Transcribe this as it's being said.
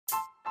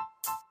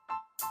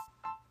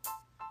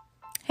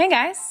Hey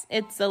guys,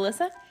 it's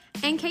Alyssa.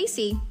 And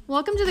Casey.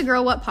 Welcome to the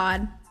Girl What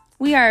Pod.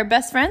 We are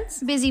best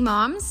friends, Busy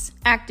moms.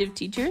 active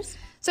teachers,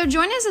 So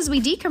join us as we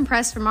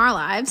decompress from our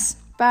lives.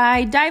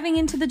 by diving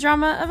into the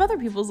drama of other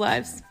people's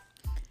lives.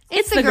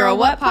 It's the Girl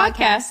What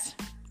Podcast.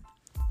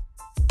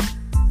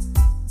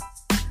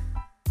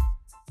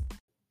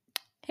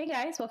 Hey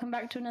guys, welcome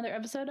back to another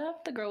episode of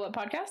the Girl What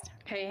Podcast.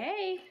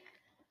 Hey.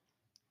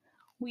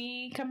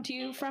 We come to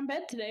you from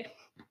bed today.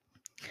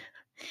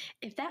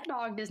 If that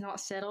dog does not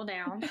settle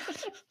down.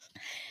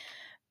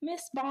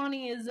 Miss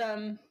Bonnie is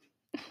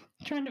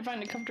trying to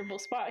find a comfortable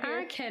spot I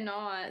here.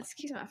 cannot.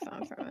 Excuse my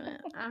phone for a minute.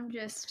 I'm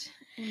just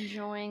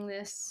enjoying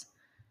this.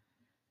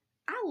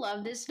 I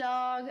love this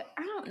dog.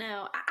 I don't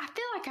know. I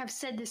feel like I've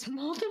said this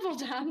multiple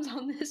times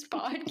on this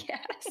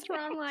podcast where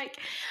I'm like,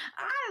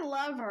 I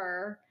love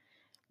her.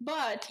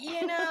 But,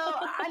 you know,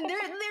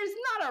 there's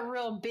not a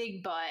real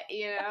big butt,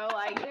 you know?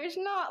 Like, there's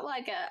not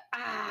like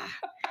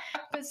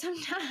but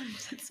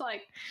sometimes it's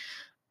like,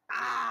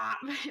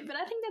 But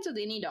I think that's with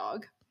any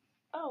dog.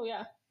 Oh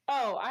yeah.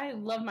 Oh, I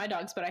love my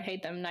dogs, but I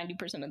hate them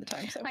 90% of the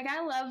time. So Like,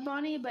 I love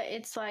Bonnie, but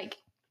it's like,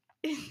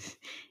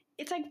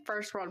 it's like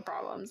first world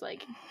problems.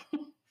 Like,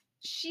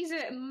 she's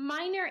a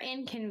minor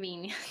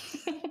inconvenience.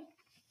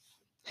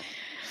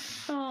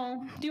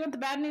 Oh, do you want the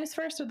bad news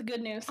first or the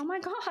good news? Oh my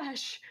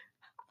gosh.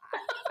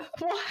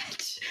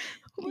 What?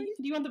 Do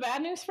you want the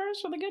bad news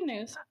first or the good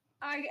news?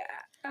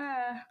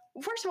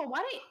 First of all,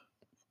 why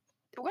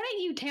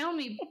didn't you tell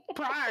me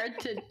prior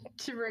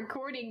to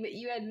recording that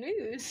you had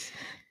news?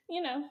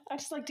 You know, I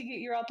just like to get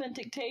your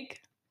authentic take.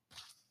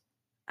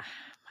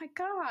 My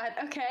God.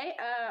 Okay.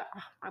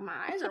 My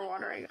eyes are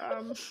watering.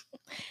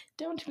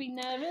 Don't be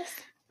nervous.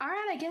 All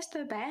right. I guess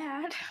the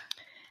bad.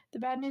 The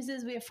bad news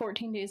is we have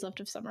 14 days left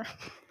of summer.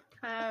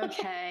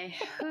 Okay.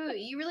 Ooh,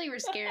 you really were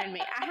scaring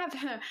me. I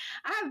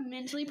have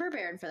mentally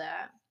prepared for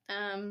that.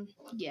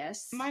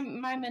 Yes. My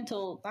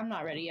mental, I'm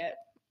not ready yet.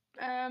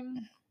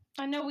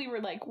 I know we were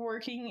like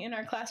working in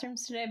our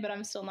classrooms today, but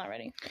I'm still not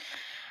ready.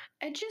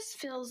 It just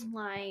feels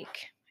like,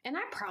 and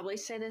I probably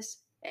say this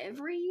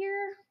every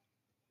year.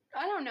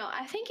 I don't know.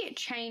 I think it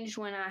changed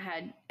when I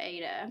had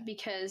Ada,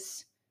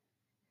 because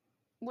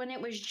when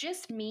it was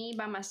just me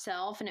by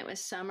myself and it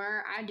was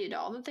summer, I did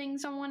all the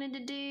things I wanted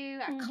to do.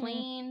 I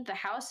cleaned, the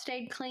house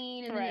stayed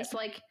clean, and then it's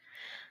like,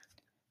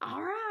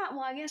 all right, well,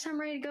 I guess I'm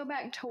ready to go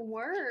back to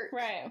work.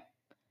 Right.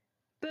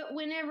 But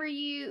whenever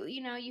you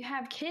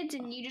have kids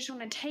and you just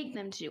want to take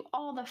them to do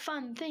all the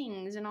fun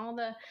things and all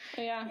the,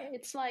 Yeah.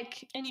 it's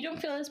like, And you don't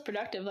feel as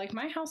productive. Like,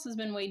 my house has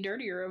been way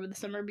dirtier over the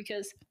summer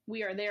because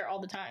we are there all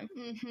the time.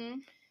 mm-hmm.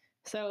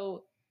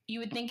 So you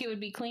would think it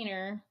would be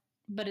cleaner,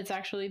 but it's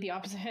actually the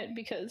opposite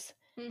because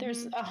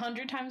there's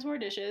 100 times more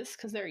dishes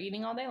because they're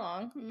eating all day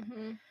long.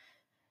 Mm-hmm.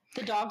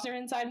 The dogs are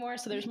inside more,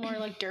 so there's more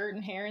like dirt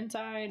and hair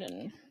inside.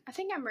 And I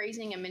think I'm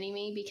raising a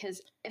mini-me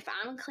because if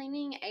I'm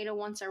cleaning, Ada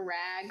wants a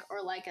rag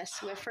or like a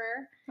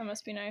Swiffer. that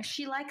must be nice.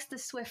 She likes the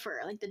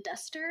Swiffer, like the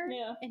duster.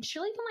 Yeah. And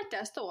she'll even like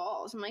dust the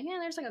walls. I'm like, yeah,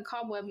 there's like a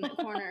cobweb in the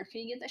corner.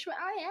 Can you get that? She's like,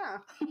 oh,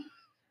 yeah.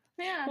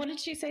 Yeah. What did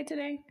she say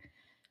today?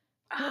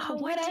 Oh,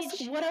 What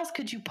else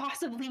could you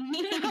possibly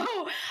need?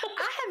 No,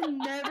 I have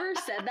never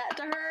said that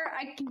to her.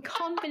 I can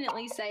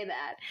confidently say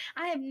that.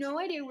 I have no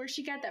idea where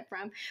she got that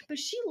from, but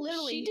she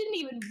literally...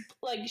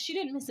 She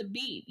didn't miss a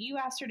beat. You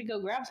asked her to go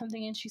grab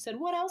something, and she said,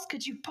 what else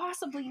could you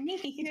possibly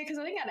need? Yeah, because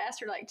I think I'd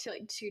asked her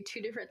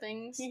two different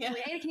things. Yeah.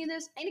 Like, Ada, can you do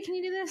this? Ada, can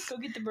you do this? Go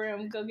get the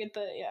broom. Go get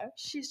the, yeah.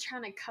 She's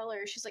trying to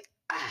color. She's like,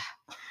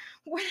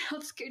 what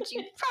else could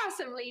you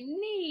possibly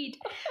need?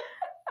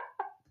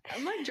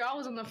 My jaw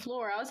was on the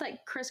floor. I was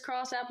like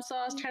crisscross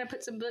applesauce trying to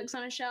put some books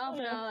on a shelf,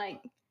 and I was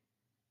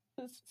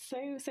like,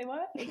 Say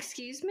what?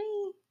 excuse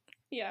me?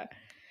 Yeah.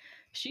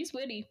 She's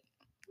witty.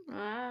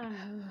 Ah,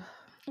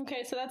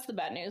 Okay, so that's the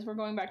bad news. We're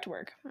going back to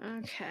work.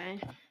 okay.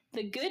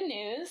 The good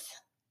news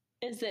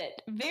is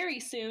that very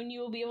soon you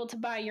will be able to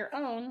buy your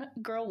own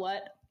Girl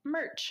What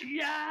merch.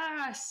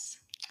 Yes!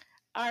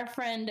 Our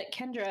friend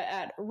Kendra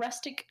at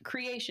Rustic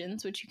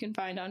Creations, which you can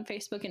find on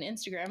Facebook and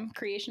Instagram,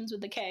 Creations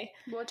with a K.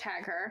 We'll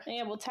tag her.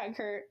 Yeah, we'll tag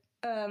her.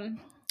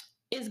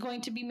 Is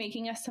going to be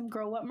making us some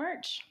Girl What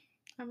merch.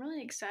 I'm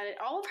really excited.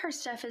 All of her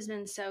stuff has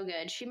been so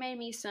good. She made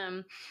me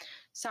some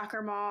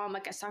soccer mom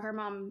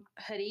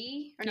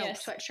hoodie, or no,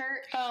 Yes.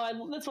 sweatshirt.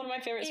 Oh, that's one of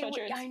my favorite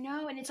sweatshirts. I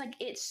know, and it's like,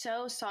 it's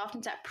so soft.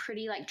 It's that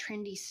pretty, like,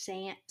 trendy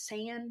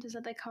sand is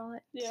what they call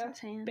it? Yeah,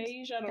 Sand?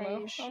 beige, I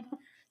don't Beige. know.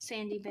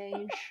 Sandy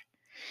beige.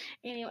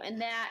 Anyway, and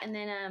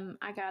then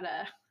I got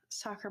a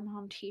soccer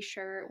mom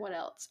t-shirt. What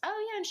else?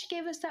 Oh yeah, and she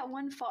gave us that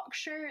one fox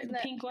shirt. The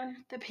pink one?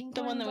 The pink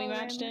The one that we with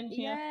all matched in? the-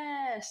 Yeah.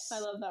 Yes. I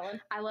love that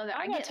one. I love that.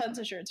 I got tons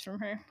of shirts from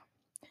her.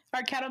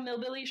 Our Cattle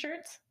Millbilly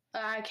shirts?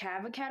 I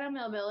have a Cat on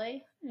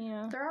Millbilly.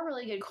 Yeah. They're all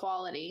really good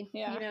quality.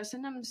 Yeah. You know,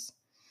 sometimes,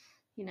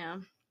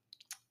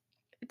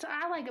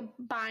 I like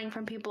buying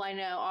from people I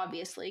know,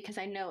 obviously, because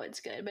I know it's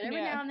good. But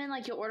every now and then,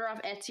 like, you'll order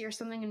off Etsy or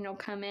something, and you'll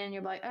come in, and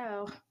you'll be like,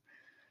 oh,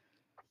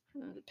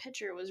 the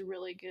picture was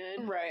really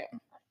good. Right.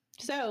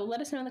 So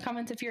let us know in the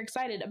comments if you're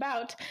excited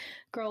about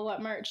Girl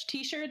What merch.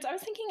 T-shirts. I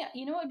was thinking,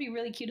 you know what would be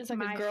really cute is like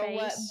My a Girl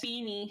What face.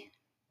 beanie.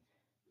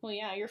 Well,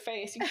 yeah, your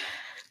face. You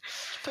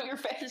put your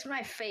face. Just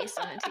my face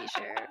on a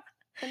t-shirt.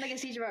 And like a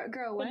t-shirt about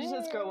Girl What. It just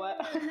says Girl What.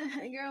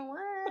 Girl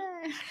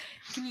What.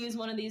 Can you use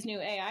one of these new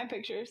AI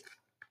pictures?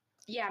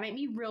 Yeah, make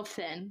me real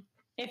thin.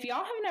 If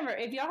y'all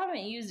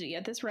haven't used it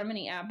yet, this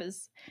Remini app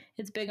it's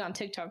big on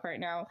TikTok right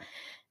now.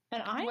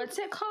 And what's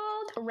it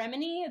called?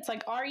 Remini. It's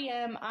like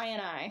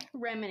REMINI.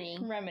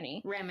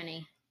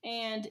 Remini.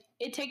 And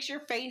it takes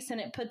your face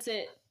and it puts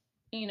it,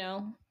 you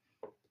know,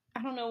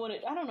 I don't know what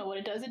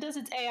it does. It does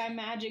its AI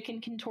magic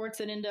and contorts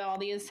it into all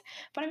these.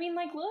 But I mean,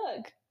 like,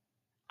 look,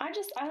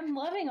 I'm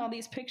loving all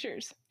these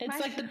pictures. It's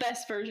like the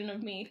best version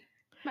of me.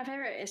 My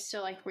favorite is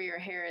still like where your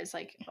hair is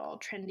like all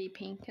trendy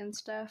pink and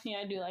stuff.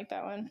 Yeah, I do like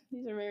that one.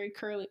 These are very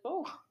curly.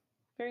 Oh,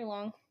 very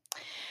long.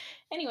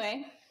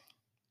 Anyway,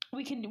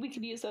 we could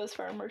use those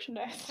for our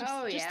merchandise.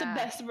 Just the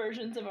best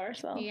versions of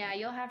ourselves. Yeah,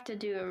 you'll have to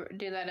do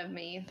that of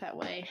me that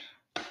way.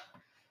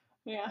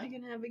 Yeah, I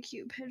can have a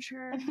cute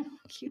picture,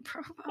 cute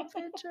profile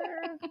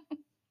picture.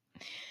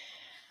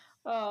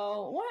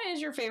 Oh, what is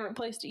your favorite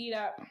place to eat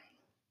at?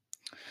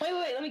 Wait,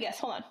 let me guess.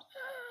 Hold on.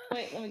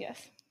 Wait, let me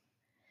guess.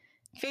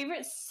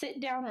 Favorite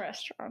sit-down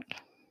restaurant?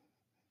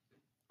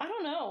 I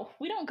don't know.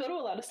 We don't go to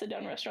a lot of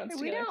sit-down restaurants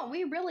together.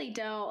 We really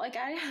don't. Like,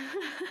 I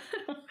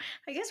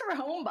guess we're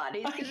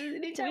homebodies.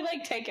 We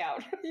like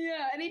takeout.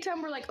 Yeah,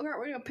 anytime we're like, okay,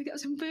 we're going to pick up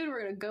some food,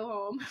 we're going to go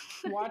home.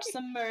 Watch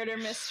some murder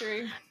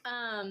mystery.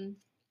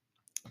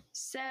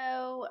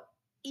 So,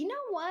 you know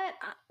what?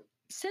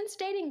 Since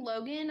dating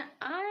Logan,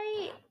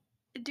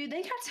 Dude,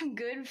 they got some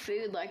good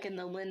food, like, in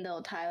the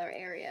Lindale, Tyler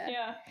area.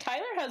 Yeah.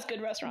 Tyler has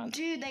good restaurants.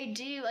 Dude, they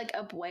do. Like,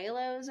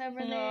 Abuelo's over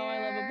there. No, I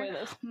love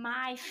Abuelo's.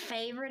 My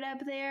favorite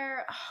up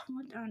there,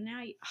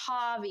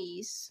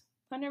 Javi's.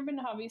 I've never been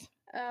to Javi's.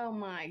 Oh,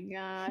 my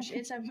gosh.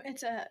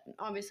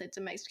 Obviously, it's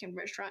a Mexican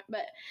restaurant,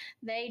 but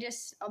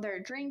all their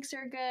drinks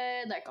are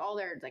good. Like, all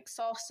their, like,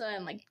 salsa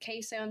and, like,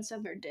 queso and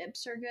stuff, their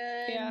dips are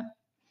good. Yeah.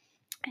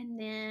 And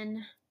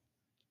then,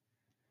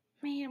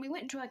 man, we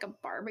went to, like, a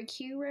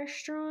barbecue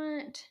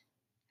restaurant.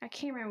 I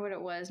can't remember what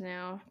it was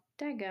now.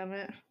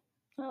 Dadgummit.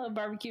 I love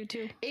barbecue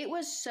too. It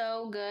was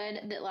so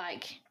good that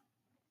like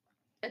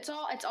it's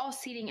all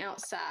seating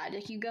outside.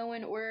 Like you go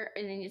in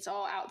and then it's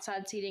all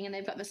outside seating and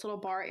they've got this little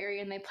bar area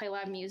and they play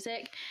live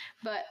music.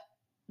 But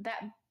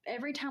that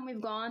every time we've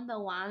gone, the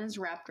line is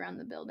wrapped around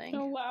the building.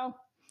 Oh wow.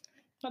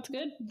 That's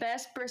good.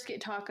 Best brisket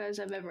tacos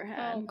I've ever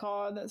had. Oh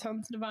god, that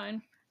sounds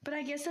divine. But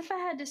I guess if I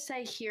had to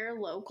say here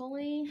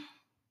locally,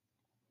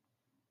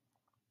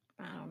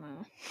 I don't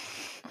know.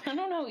 I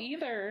don't know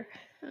either.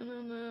 I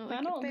don't know. Like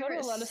I don't go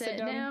to a lot of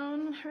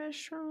sit-down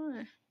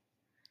restaurant.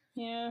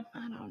 Yeah.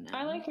 I don't know.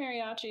 I like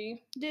Mariachi.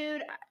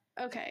 Dude,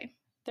 okay.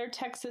 Their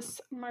Texas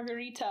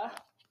margarita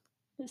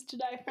is to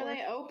die for. Are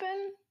they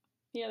open?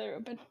 Yeah, they're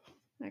open.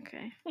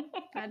 Okay.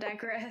 I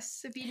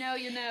digress. If you know,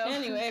 you know.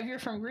 Anyway, if you're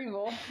from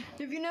Greenville.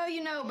 If you know,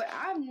 you know. But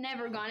I've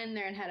never gone in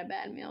there and had a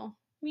bad meal.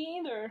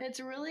 Me either. It's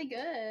really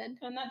good.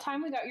 And that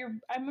time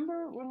I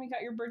remember when we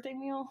got your birthday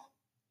meal.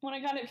 When I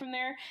got it from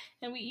there,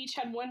 and we each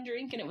had one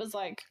drink, and it was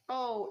like...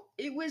 Oh,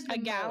 it was a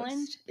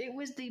gallon? It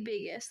was the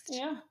biggest.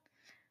 Yeah.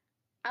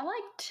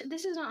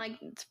 This is not like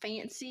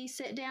fancy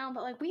sit down,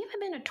 but like we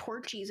haven't been to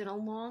Torchy's in a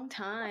long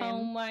time.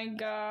 Oh my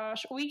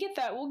gosh. We'll get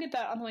that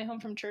on the way home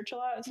from church a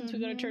lot, since we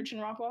go to church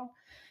in Rockwell.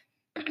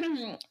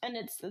 And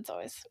it's the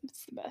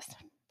best.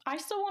 I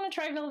still want to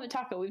try Velvet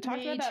Taco. We've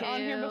talked about that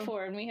on here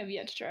before, and we have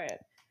yet to try it.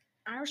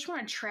 I just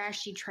want a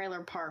trashy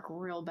trailer park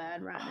real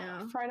bad right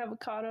now. Fried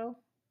avocado.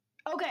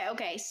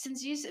 Okay.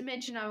 Since you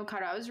mentioned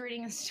avocado, I was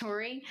reading a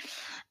story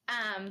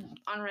on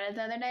Reddit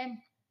the other day,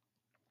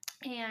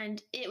 and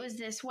it was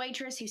this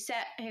waitress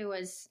who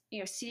was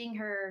seating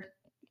her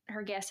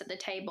guests at the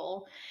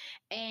table,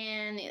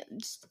 and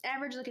just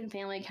average looking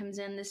family comes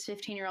in. This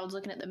 15-year-old's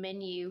looking at the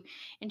menu,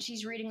 and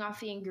she's reading off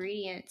the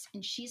ingredients,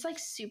 and she's like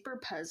super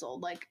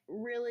puzzled, like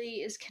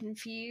really is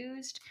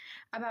confused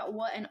about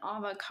what an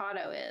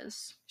avocado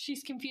is.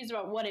 She's confused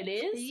about what it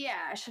is?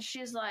 Yeah, so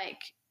she's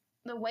like.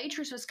 The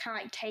waitress was kind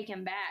of like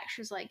taken back.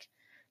 She was like,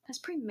 that's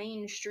pretty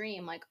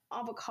mainstream. Like,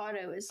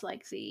 avocado is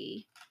like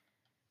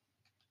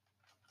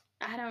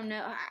I don't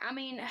know. I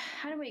mean,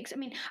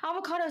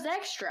 avocado's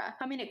extra.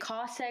 I mean, it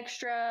costs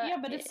extra. Yeah,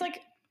 but it's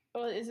like,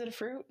 is it a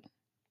fruit?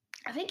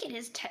 I think it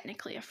is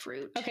technically a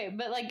fruit. Okay,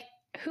 but like,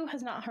 who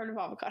has not heard of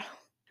avocado?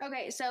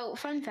 Okay, so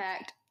fun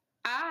fact.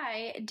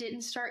 I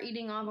didn't start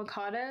eating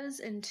avocados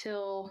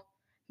until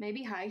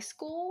maybe high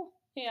school.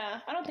 Yeah,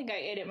 I don't think I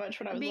ate it much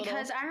when I was little.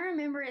 Because I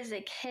remember as a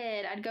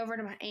kid, I'd go over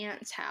to my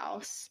aunt's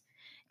house,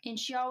 and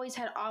she always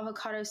had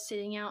avocados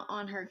sitting out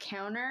on her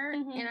counter,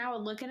 and I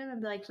would look at them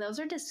and be like, those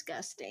are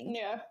disgusting.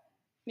 Yeah.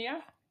 Yeah?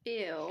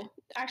 Ew.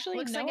 Actually,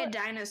 looks like a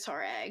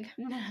dinosaur egg.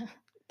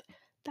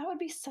 That would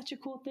be such a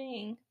cool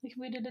thing. Like, if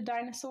we did a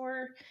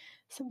dinosaur,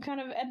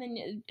 and then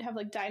you have,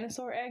 like,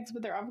 dinosaur eggs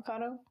with their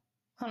avocado.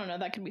 I don't know,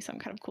 that could be some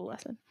kind of cool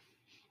lesson.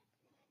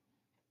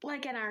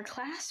 Like in our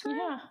classroom?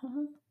 Yeah.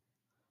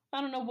 I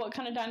don't know what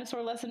kind of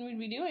dinosaur lesson we'd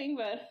be doing,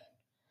 but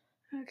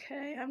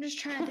Okay, I'm just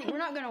trying to think. We're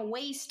not gonna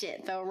waste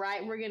it though,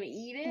 right? We're gonna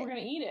eat it. We're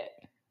gonna eat it.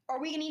 Are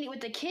we gonna eat it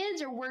with the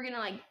kids, or we're gonna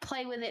like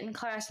play with it in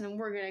class and then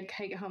we're gonna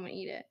take it home and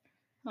eat it?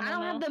 I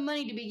don't have the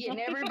money to be getting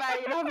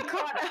everybody an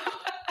avocado.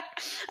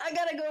 I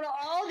gotta go to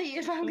Aldi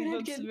if I'm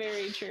gonna That's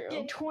very true.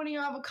 get 20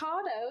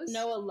 avocados.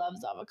 Noah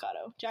loves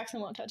avocado. Jackson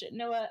won't touch it.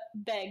 Noah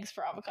begs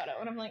for avocado,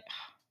 and I'm like,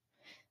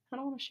 I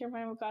don't want to share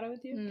my avocado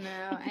with you.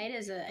 No,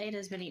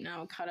 Ada's been eating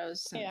avocados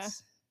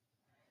since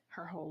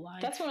her whole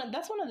life. That's one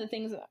of the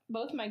things that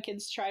both my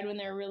kids tried when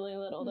they were really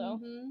little, though.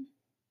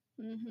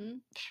 Mm-hmm.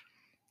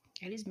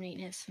 Ada's been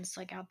eating it since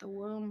like out the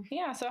womb.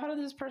 Yeah. So how did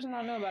this person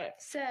not know about it?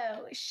 So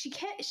she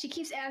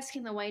keeps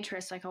asking the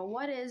waitress like, "Oh,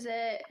 what is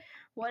it?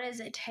 What does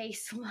it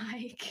taste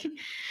like?"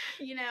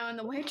 You know, and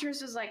the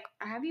waitress was like,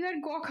 "Have you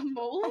had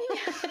guacamole?"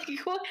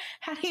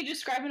 How do you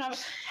describe an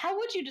avocado? How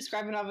would you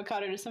describe an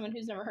avocado to someone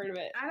who's never heard of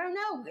it? I don't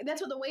know.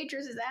 That's what the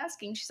waitress is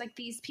asking. She's like,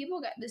 these people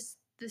got this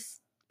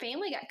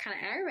family got kind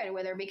of aggravated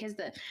with her because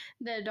the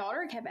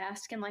daughter kept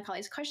asking like all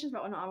these questions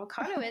about what an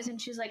avocado is, and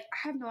she's like,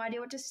 I have no idea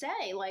what to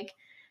say. Like,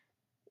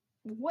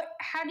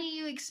 how do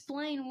you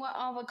explain what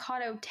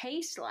avocado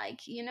tastes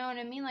like? You know what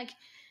I mean? Like,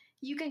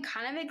 you can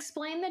kind of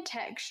explain the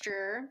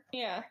texture.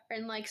 Yeah.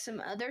 And like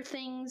some other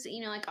things,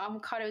 you know, like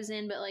avocados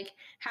in, but like,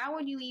 how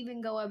would you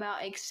even go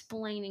about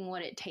explaining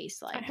what it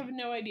tastes like? I have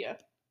no idea.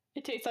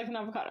 It tastes like an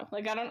avocado.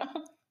 Like, I don't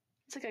know.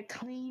 It's like a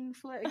clean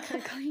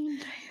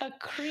clean. A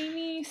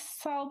creamy,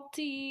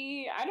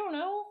 salty. I don't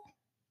know.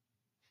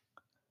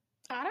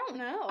 I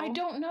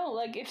don't know.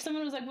 Like, if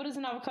someone was like, "What does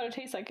an avocado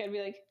taste like?" I'd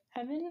be like,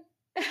 "Heaven."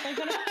 Like,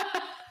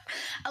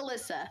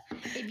 Alyssa,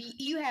 if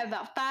you have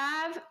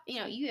about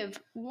you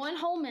have 1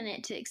 whole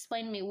minute to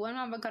explain to me what an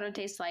avocado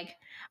tastes like,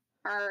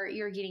 or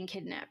you're getting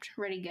kidnapped.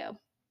 Ready, go.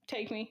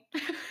 Take me.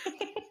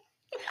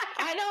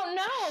 I don't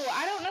know.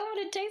 I don't know what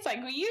it tastes like.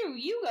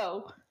 You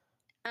go.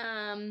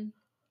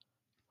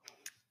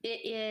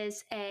 It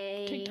is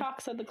a TikTok,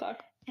 said the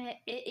clock.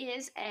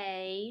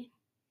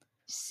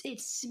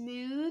 It's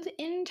smooth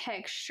in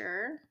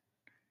texture.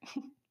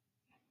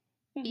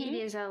 Mm-hmm. It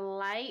is a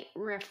light,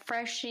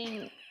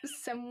 refreshing,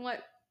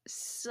 somewhat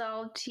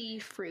salty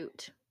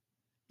fruit.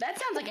 That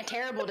sounds like a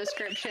terrible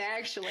description,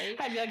 actually.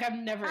 I'd be like,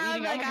 I'm never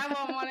eating it. I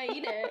won't want to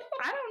eat it.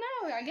 I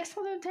don't know. I guess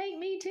they'll take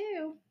me,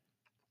 too.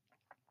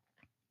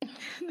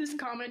 This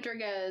commenter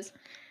goes,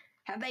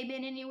 have they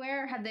been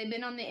anywhere? Have they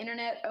been on the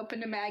internet,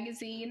 opened a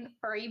magazine,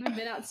 or even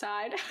been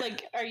outside?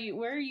 Like,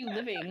 where are you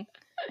living?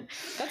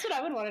 That's what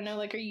I would want to know.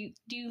 Like, do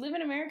you live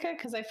in America?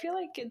 Because I feel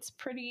like it's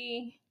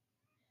pretty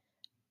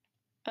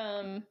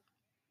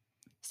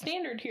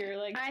standard here.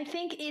 Like, I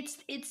think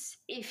it's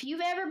if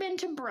you've ever been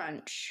to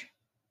brunch,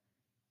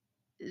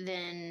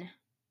 then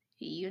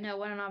you know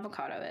what an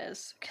avocado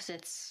is, because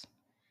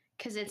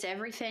it's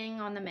everything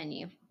on the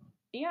menu.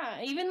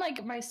 Yeah, even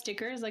like my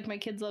stickers, like my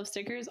kids love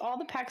stickers. All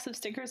the packs of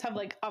stickers have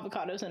like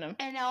avocados in them.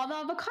 And all the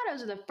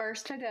avocados are the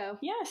first to go.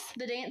 Yes.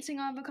 The dancing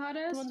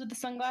avocados. The ones with the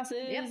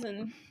sunglasses. Yep.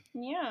 And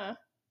yeah.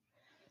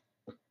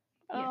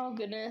 Oh,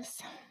 goodness.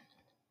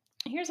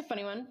 Here's a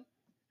funny one.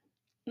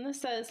 And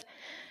this says,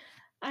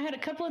 I had a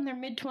couple in their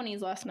mid-20s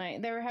last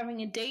night. They were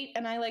having a date,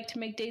 and I like to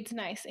make dates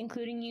nice,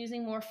 including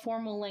using more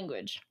formal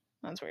language.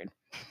 That's weird.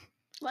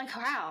 Like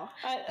how?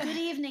 Good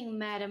evening,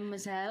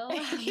 mademoiselle.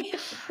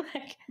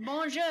 Like,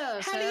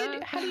 bonjour, sir.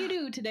 How do you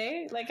do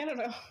today? Like, I don't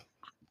know.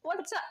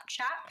 What's up,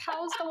 chap?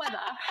 How's the weather?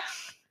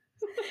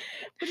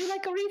 Would you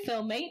like a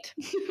refill, mate?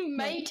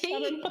 Matey?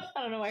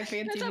 I don't know why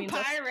fancy That's means a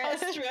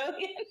pirate.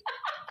 Australian.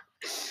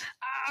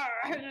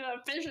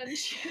 Fish and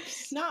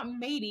chips. Not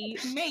matey,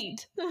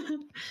 mate.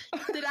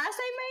 Did I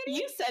say matey?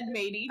 You said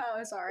matey.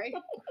 Oh, sorry.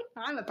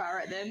 I'm a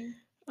pirate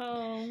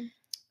then.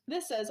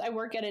 This says, I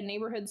work at a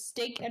neighborhood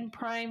steak and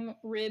prime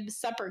rib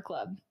supper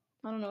club.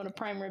 I don't know what a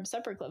prime rib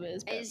supper club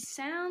is. But... It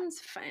sounds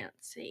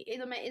fancy.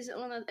 Is it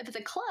one of, if it's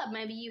a club,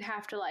 maybe you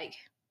have to like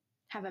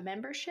have a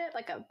membership,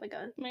 like a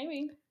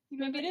maybe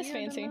it is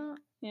fancy.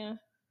 Yeah,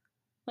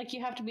 like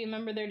you have to be a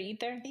member there to eat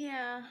there.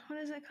 Yeah. What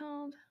is it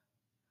called?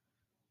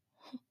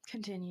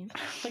 Continue.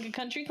 Like a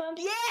country club?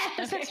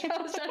 Yes! Okay.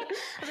 I was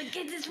like,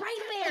 it's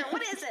right there.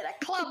 What is it?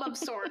 A club of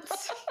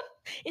sorts.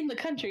 In the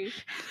country.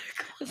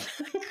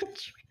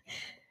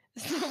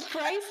 So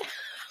price?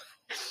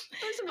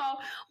 First of all,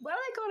 why do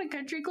they call it a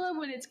country club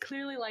when it's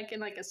clearly like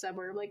in like a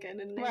suburb, like in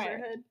a neighborhood?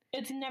 Right.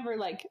 It's never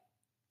like...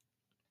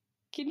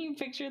 Can you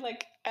picture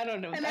like, I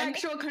don't know. An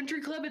actual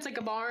country club? It's like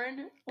a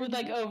barn? With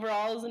like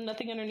overalls and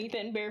nothing underneath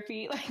it and bare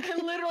feet. Like, I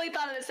literally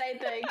thought of the same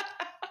thing.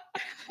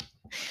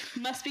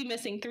 Must be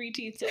missing 3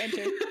 teeth to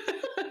enter.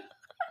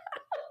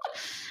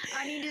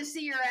 I need to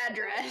see your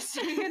address.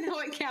 I know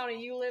what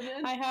county you live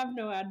in. I have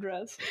no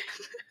address.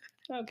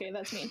 Okay,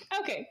 that's mean.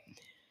 Okay.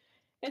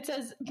 It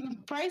says,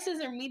 prices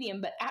are medium,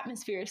 but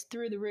atmosphere is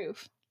through the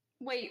roof.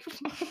 Wait.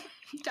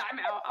 Time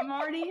out. I'm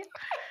already...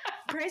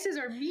 Prices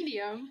are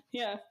medium?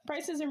 Yeah,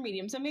 prices are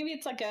medium. So maybe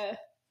it's like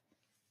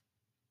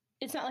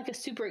it's not like a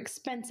super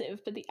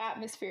expensive, but the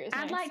atmosphere is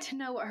nice. I'd like to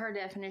know what her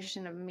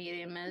definition of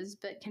medium is,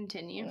 but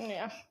continue.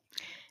 Yeah.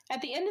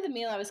 At the end of the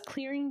meal, I was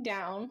clearing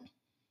down.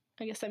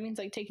 I guess that means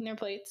like taking their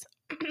plates.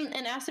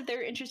 and asked if they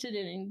were interested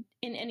in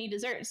any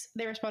desserts.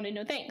 They responded,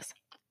 no thanks.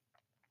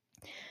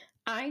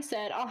 I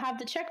said, I'll have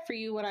the check for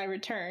you when I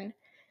return.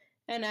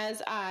 And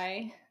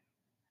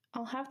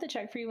I'll have the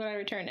check for you when I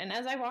return. And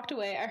as I walked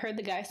away, I heard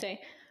the guy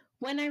say,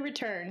 when I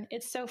return,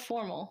 it's so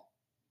formal.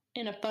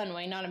 In a fun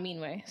way, not a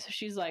mean way. So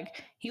she's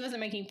like, he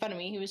wasn't making fun of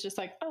me. He was just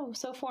like, oh,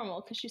 so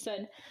formal. Because she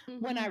said,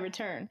 when I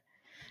return.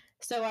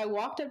 So I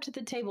walked up to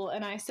the table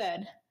and I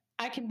said,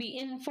 I can be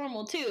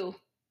informal too,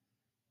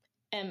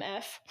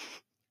 MF,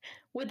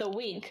 with a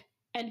wink,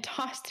 and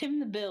tossed him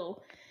the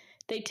bill.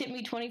 They tipped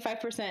me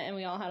 25% and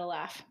we all had a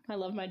laugh. I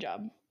love my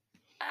job.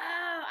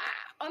 Oh,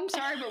 I'm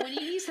sorry, but when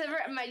you said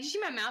did you see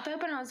my mouth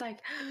open? I was like,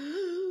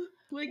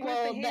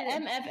 well, the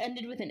MF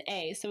ended with an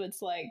A, so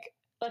it's like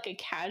a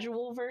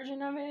casual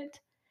version of it.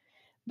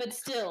 But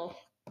still,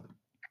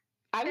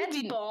 that's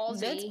ballsy.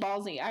 That's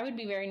ballsy. I would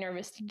be very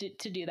nervous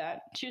to do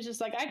that. She was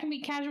just like, I can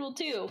be casual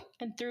too,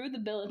 and threw the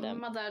bill at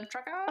them. Mother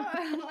trucker.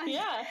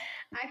 Yeah.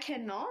 I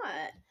cannot.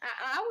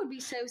 I would be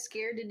so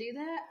scared to do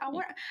that.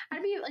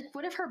 I'd be like,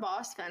 what if her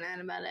boss found out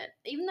about it?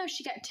 Even though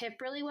she got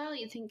tipped really well,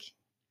 you think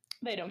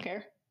they don't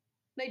care?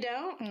 They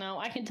don't? No,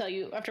 I can tell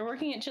you, after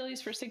working at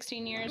Chili's for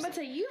 16 years. But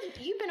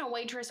you've been a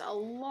waitress a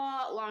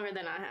lot longer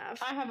than I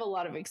have. I have a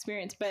lot of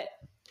experience, but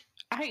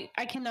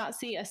I cannot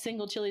see a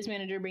single Chili's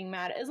manager being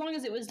mad as long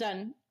as it was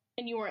done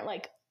and you weren't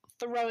like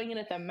throwing it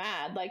at them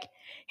mad. Like,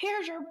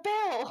 here's your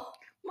bill,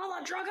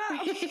 mother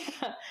trucker.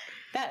 Yeah,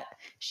 that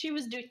she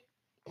was doing.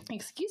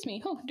 Excuse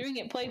me, doing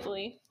it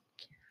playfully.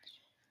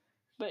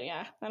 But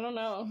yeah, I don't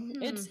know.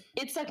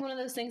 It's like one of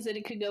those things that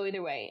it could go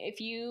either way. If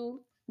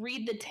you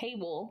read the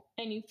table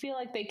and you feel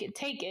like they could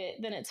take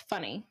it, then it's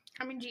funny.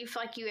 I mean, do you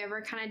feel like you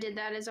ever kind of did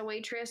that as a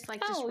waitress?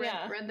 Like just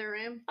read the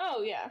room?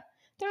 Oh, yeah.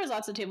 There was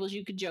lots of tables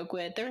you could joke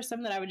with. There were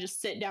some that I would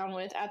just sit down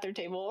with at their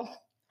table.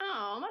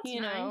 Oh, that's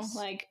nice.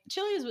 Like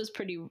Chili's was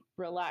pretty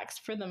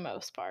relaxed for the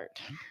most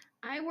part.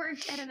 I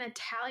worked at an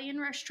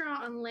Italian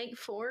restaurant on Lake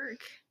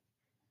Fork,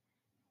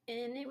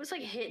 and it was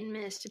like hit and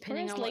miss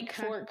depending on Lake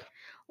Fork.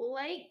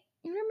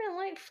 You've never been to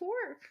Lake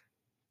Fork?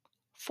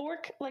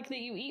 Fork like that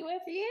you eat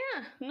with?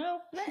 Yeah. No.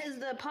 That is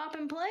the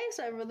poppin' place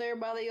over there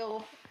by the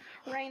old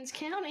Rains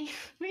County.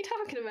 What are you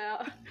talking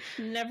about?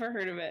 Never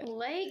heard of it.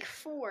 Lake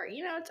Fork.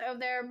 You know, it's over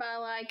there by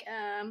like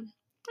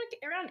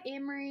around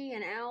Emory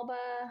and Alba.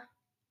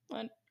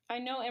 I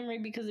know Emory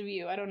because of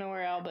you. I don't know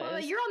where Alba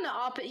is. You're on the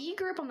opposite. You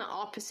grew up on the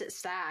opposite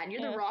side.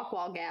 You're the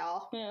Rockwall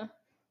gal. Yeah.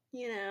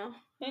 You know.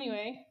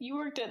 Anyway, you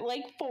worked at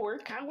Lake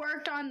Fork. I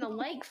worked on the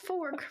Lake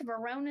Fork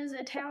Verona's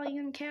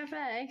Italian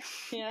Cafe.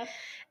 Yeah.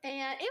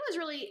 And it was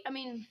really, I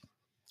mean,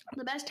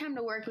 the best time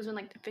to work was when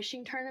like the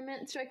fishing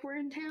tournaments like were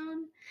in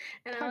town.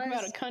 And Talk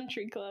about a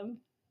country club.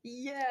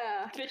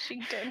 Yeah.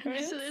 Fishing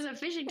tournament. So there's a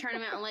fishing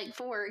tournament on Lake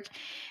Fork,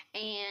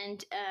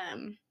 and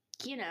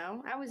you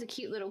know, I was a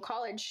cute little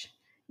college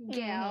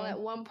gal at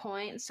one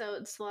point, so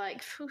it's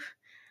like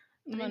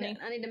I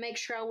need to make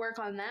sure I work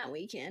on that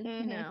weekend,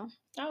 you know.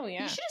 Oh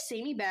yeah. You should have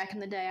seen me back in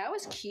the day. I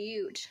was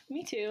cute.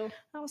 Me too.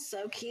 I was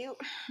so cute.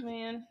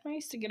 Man, I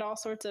used to get all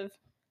sorts of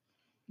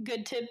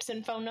good tips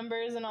and phone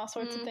numbers and all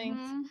sorts of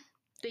things.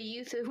 The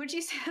youth, what'd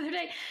you say the other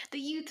day? The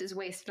youth is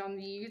wasted on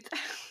the youth.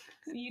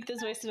 Youth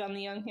is wasted on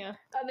the young, yeah.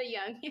 On the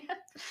young, yeah.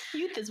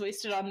 Youth is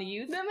wasted on the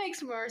youth. That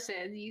makes more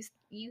sense.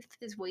 Youth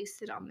is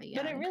wasted on the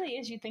young. But it really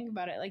is, you think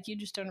about it. Like, you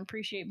just don't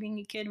appreciate being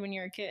a kid when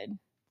you're a kid.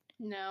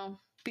 No.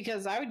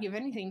 Because I would give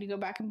anything to go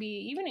back and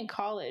be, even in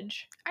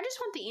college. I just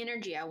want the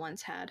energy I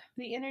once had.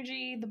 The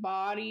energy, the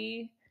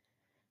body,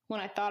 when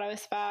I thought I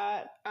was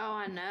fat. Oh,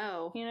 I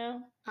know. You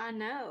know? I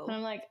know. And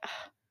I'm like,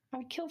 I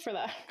would kill for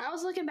that. I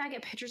was looking back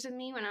at pictures of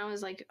me when I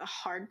was like a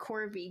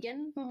hardcore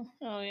vegan.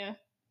 Oh, yeah.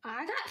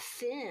 I got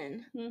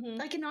thin.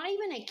 Like, not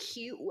even a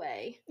cute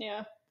way.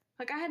 Yeah.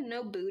 Like, I had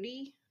no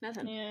booty.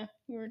 Nothing. Yeah.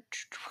 You were...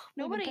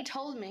 Nobody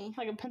told me.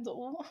 Like a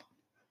pencil.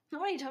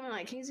 Nobody told me,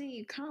 like, Casey,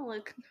 you kind of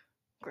look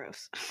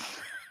gross.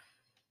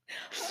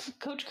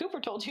 Coach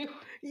Cooper told you.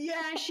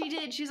 Yeah, she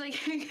did. She's like,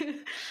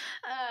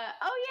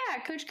 oh,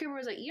 yeah. Coach Cooper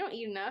was like, you don't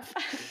eat enough.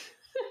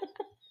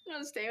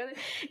 I'll stay with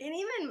it. And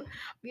even,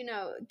 you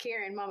know,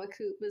 Karen, Mama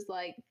Coop, was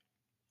like,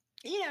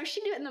 you know,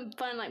 she do it in the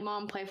fun, like,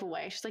 mom, playful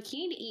way. She's like,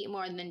 you need to eat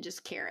more than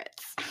just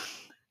carrots.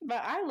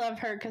 But I love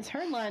her because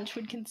her lunch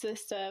would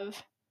consist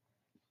of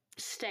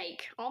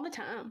steak all the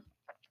time.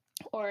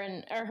 Or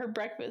her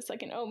breakfast,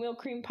 like an oatmeal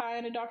cream pie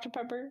and a Dr.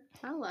 Pepper.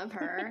 I love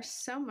her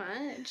so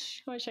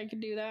much. I wish I could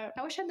do that.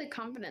 I wish I had the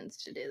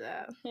confidence to do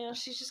that. Yeah.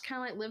 She's just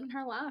kind of like living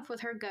her life with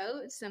her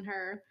goats and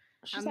her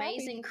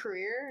amazing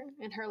career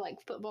and her like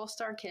football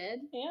star kid.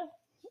 Yeah.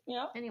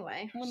 Yeah.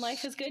 Anyway. When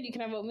life is good, you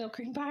can have oatmeal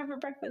cream pie for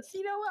breakfast.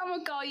 You know what? I'm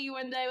going to call you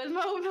one day with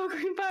my oatmeal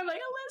cream pie. I'm like,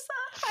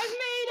 Alyssa, I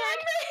made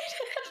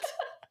it.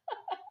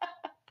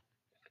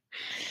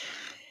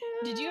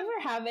 Did you ever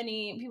have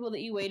any people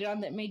that you waited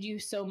on that made you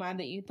so mad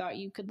that you thought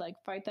you could, like,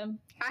 fight them?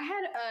 I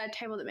had a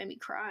table that made me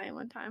cry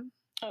one time.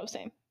 Oh,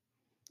 same.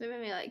 They made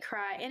me, like,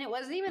 cry. And it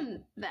wasn't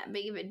even that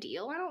big of a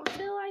deal, I don't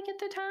feel like, at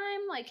the time.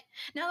 Like,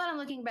 now that I'm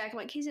looking back, I'm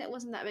like, Casey, it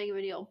wasn't that big of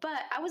a deal.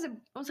 But I was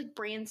like,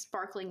 brand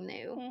sparkling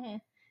new.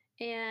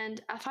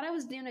 and I thought I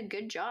was doing a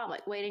good job,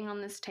 like, waiting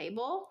on this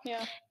table.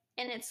 Yeah.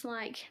 And it's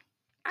like,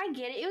 I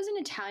get it. It was an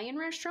Italian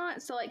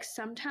restaurant, so, like,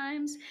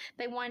 sometimes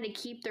they wanted to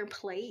keep their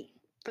plate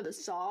for the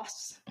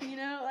sauce, you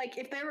know? Like,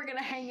 if they were going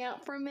to hang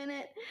out for a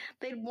minute,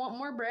 they'd want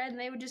more bread, and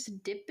they would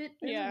just dip it,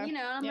 Yeah. you know?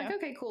 And I'm Yeah. like,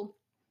 okay, cool.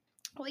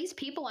 Well, these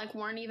people, like,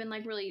 weren't even,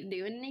 like, really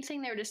doing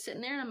anything. They were just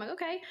sitting there, and I'm like,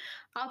 okay,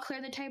 I'll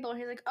clear the table. And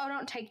he's like, oh,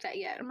 don't take that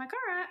yet. I'm like,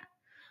 all right.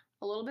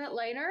 A little bit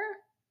later,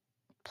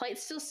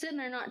 plate's still sitting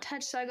there, not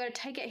touched, so I go to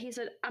take it. He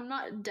said, I'm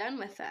not done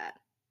with that.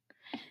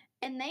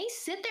 And they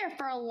sit there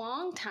for a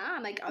long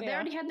time. Like, they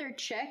already had their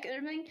check and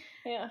everything.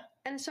 Yeah.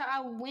 And so I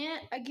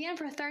went again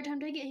for a third time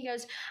to take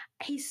it.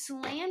 He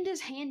slammed his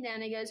hand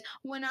down. He goes,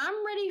 when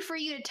I'm ready for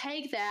you to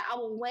take that, I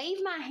will wave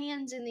my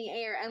hands in the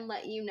air and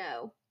let you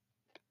know.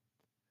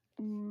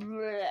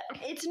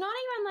 It's not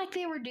even like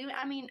they were doing,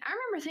 I mean, I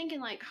remember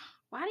thinking, like,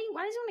 why does he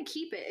want to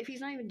keep it if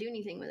he's not even doing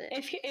anything with it?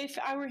 If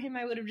I were him,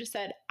 I would have just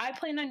said, I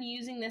plan on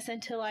using this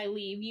until I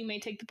leave. You may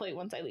take the plate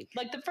once I leave.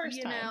 Like the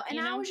first time. And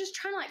I was just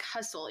trying to, like,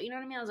 hustle. You know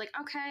what I mean? I was like,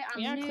 okay,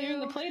 I'm new. Clearing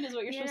the plate is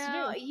what you're supposed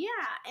to do. Yeah.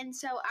 And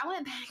so I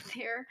went back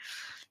there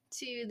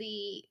to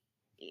the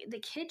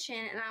kitchen,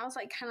 and I was,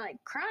 like, kind of, like,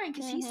 crying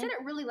because he said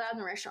it really loud in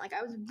the restaurant.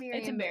 Like, I was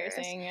very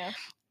embarrassing, yeah.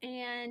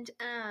 And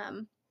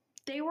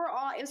they were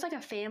all, it was like a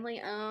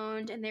family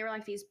owned, and they were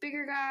like these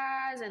bigger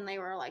guys, and they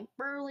were like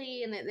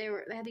burly, and they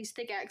had these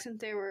thick accents.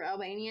 They were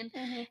Albanian,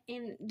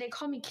 and they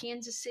called me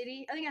Kansas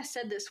City. I think I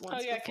said this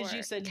once. Oh yeah, because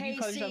you said you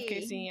called yourself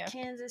KC, yeah.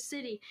 Kansas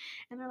City,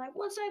 and they're like,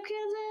 "What's up,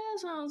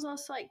 Kansas?" And I was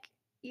just like,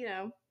 you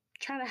know,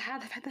 trying to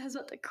hide the fact that I was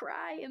about to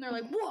cry, and they're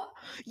like, "What?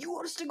 You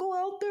want us to go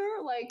out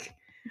there?" Like,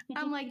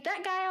 I'm like,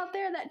 that guy out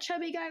there, that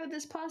chubby guy with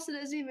this pasta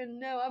doesn't even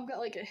know I've got,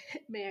 like, a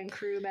hitman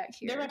crew back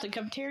here. They're about to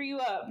come tear you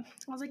up.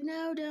 I was like,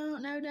 no,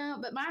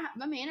 don't. But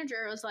my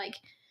manager was like,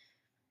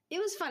 it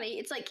was funny.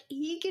 It's like,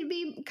 he could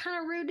be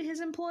kind of rude to his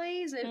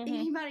employees if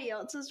anybody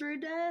else is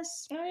rude to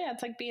us. Oh, yeah.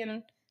 It's like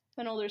being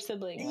an older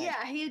sibling. Like.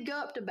 Yeah, he'd go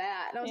up to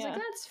bat. And I was like,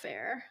 that's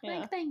fair. Yeah.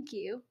 Like, thank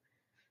you.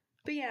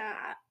 But yeah,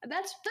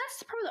 that's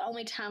probably the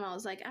only time I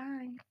was like,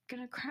 I'm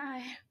gonna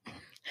cry.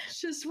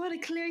 Just want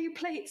to clear your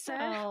plate, sir.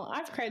 Oh,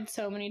 I've cried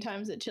so many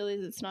times at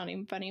Chili's, it's not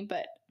even funny.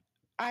 But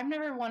I've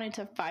never wanted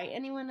to fight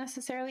anyone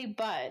necessarily,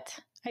 but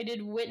I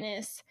did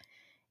witness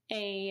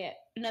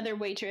another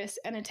waitress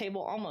and a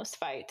table almost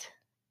fight.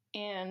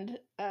 And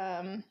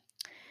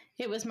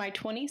it was my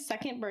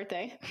 22nd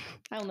birthday.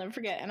 I'll never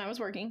forget. And I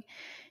was working.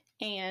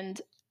 And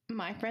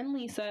my friend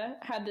Lisa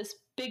had this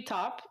big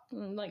top,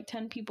 like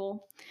 10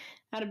 people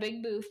at a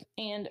big booth,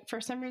 and for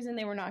some reason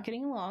they were not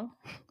getting along.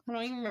 I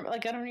don't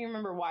even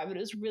remember why, but it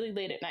was really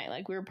late at night.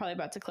 Like, we were probably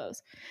about to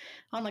close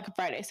on, like, a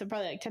Friday, so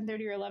probably like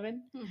 10:30 or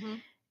 11.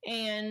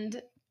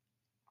 And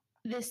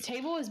this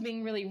table was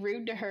being really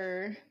rude to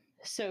her,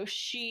 so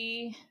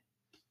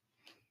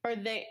I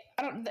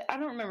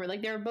don't remember.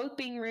 Like, they were both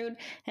being rude,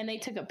 and they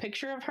took a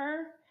picture of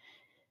her.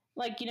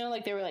 Like, you know,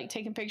 like, they were, like,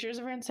 taking pictures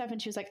of her and stuff,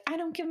 and she was like, I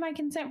don't give my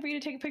consent for you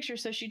to take a picture.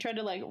 So she tried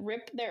to, like,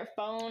 rip their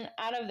phone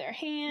out of their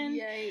hand.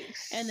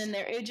 Yikes. And then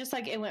it just,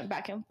 like, it went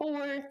back and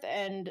forth,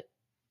 and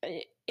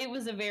it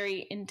was a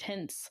very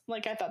intense,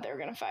 like, I thought they were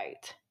going to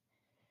fight.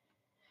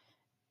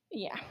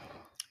 Yeah.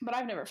 But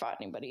I've never fought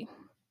anybody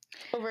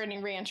over any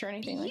ranch or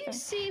anything like that. You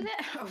see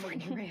that over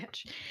any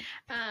ranch.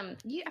 I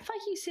feel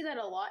like you see that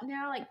a lot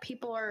now. Like,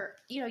 people are,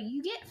 you know,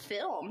 you get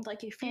filmed.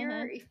 Like, if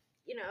you're, if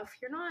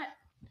you're not.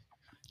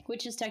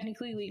 Which is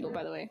technically legal,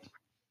 by the way.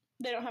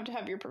 They don't have to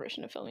have your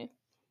permission to film you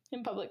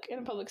in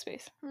a public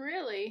space.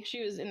 Really?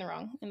 She was in the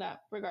wrong in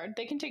that regard.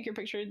 They can take your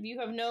picture. You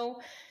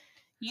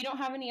don't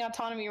have any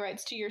autonomy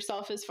rights to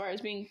yourself as far as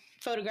being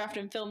photographed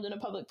and filmed in a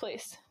public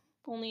place.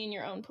 Only in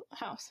your own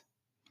house.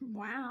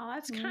 Wow,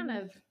 that's kind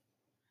of...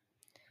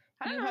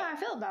 I don't know how I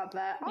feel about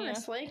that,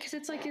 honestly, because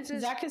it's like...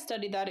 Zach has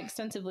studied that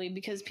extensively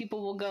because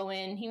people will go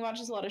in... He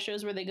watches a lot of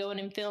shows where they go in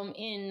and film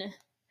in...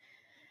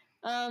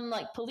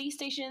 like police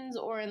stations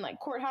or in like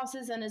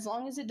courthouses, and as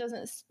long as it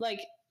doesn't, like,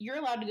 you're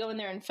allowed to go in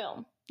there and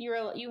film. You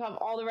have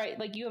all the right,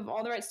 like, you have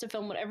all the rights to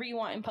film whatever you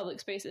want in public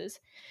spaces.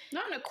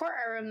 Not in a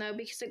courtroom though,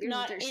 because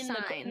there's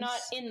signs. Not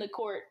in the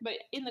court, but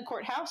in the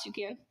courthouse you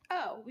can.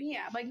 Oh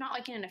yeah, like not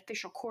like in an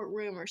official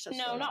courtroom or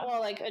something. No, not while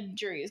like a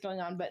jury is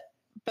going on, but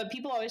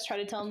people always try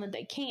to tell him that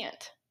they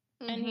can't,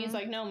 and he's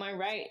like, no, my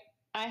right,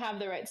 I have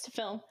the rights to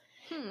film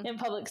in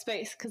public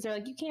space, because they're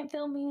like, you can't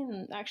film me,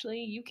 and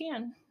actually you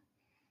can.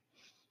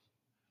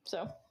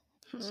 So,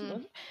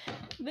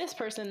 this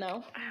person,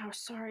 though... Ow,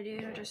 sorry,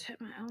 dude. I just hit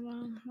my elbow.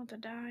 I'm about to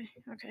die.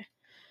 Okay.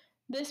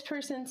 This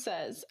person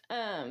says,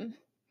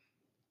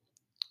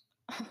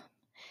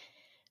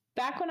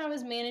 back when I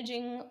was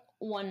managing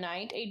one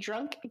night, a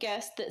drunk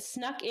guest that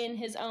snuck in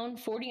his own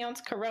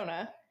 40-ounce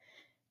Corona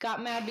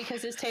got mad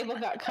because his table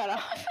got cut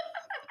off.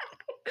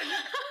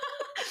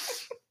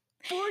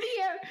 40?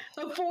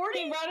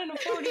 He brought in a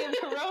 40 of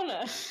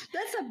Corona.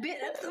 That's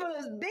one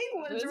of those big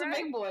ones, It was right?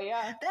 a big boy,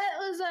 yeah. That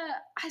was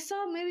I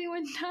saw a movie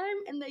one time,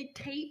 and they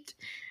taped...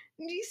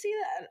 Did you see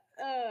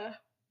that?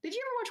 Did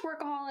you ever watch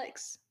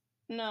Workaholics?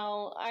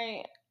 No,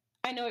 I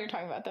know what you're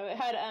talking about, though. It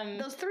had,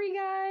 those three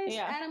guys?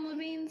 Yeah. Adam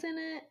Levine's in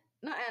it.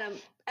 not Adam.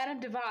 Adam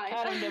Devine.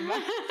 Adam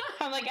Devine.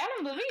 I'm like,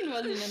 Adam Levine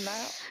wasn't in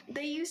that.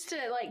 They used to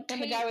like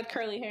And the guy with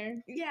curly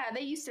hair. Yeah,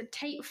 they used to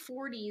tape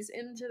 40s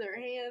into their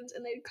hands,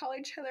 and they'd call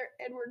each other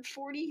Edward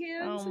 40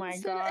 hands. Oh my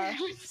instead of gosh.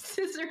 Edward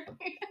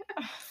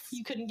Scissorhands.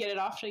 You couldn't get it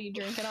off till you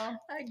drink it all?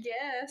 I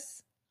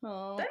guess.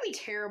 Oh. That'd be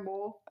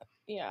terrible.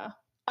 Yeah.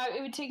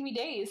 It would take me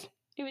days.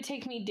 It would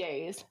take me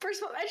days.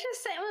 First of all, I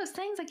just say one of those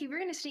things, like if you're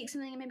going to sneak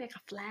something in maybe like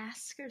a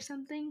flask or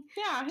something.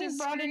 Yeah, he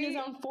brought in his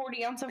own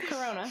 40 ounce of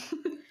Corona.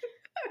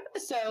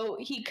 So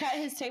he cut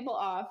his table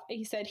off.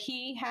 He said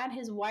he had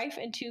his wife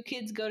and 2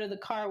 kids go to the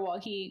car while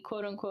he,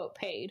 quote unquote,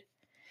 paid.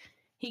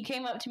 He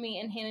came up to me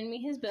and handed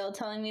me his bill,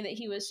 telling me that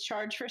he was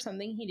charged for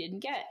something he didn't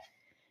get.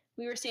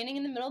 We were standing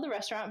in the middle of the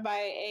restaurant by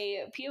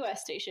a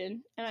POS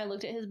station, and I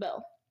looked at his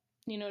bill.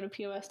 You know what a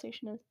POS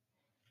station is?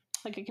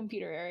 Like a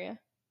computer area.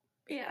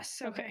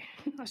 Yes, okay.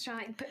 I was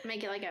trying to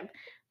make it like a,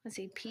 let's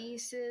see,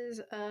 pieces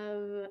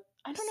of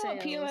I don't know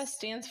what POS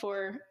stands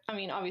for. I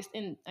mean,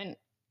 obviously,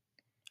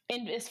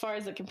 in as far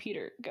as the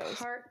computer goes.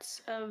 Parts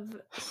of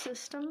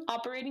system?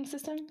 Operating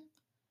system?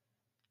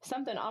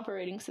 Something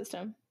operating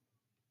system.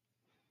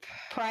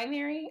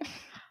 Primary?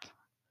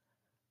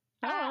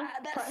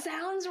 That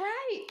sounds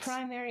right.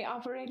 Primary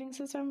operating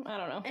system? I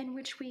don't know. In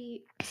which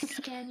we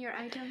scan your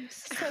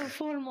items. So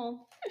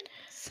formal.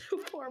 So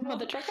formal.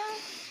 The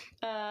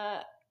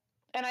checkout?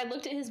 And I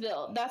looked at his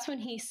bill. That's when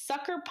he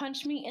sucker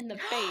punched me in the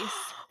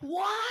face.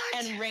 What?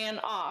 And ran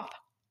off.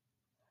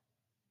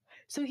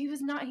 So he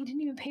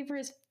didn't even pay for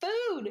his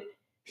food.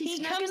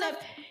 He comes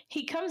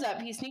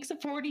up, he sneaks a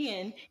 40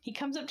 in, he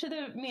comes up to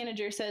the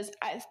manager, says,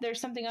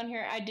 there's something on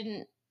here I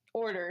didn't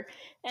order.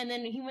 And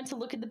then he went to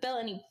look at the bill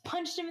and he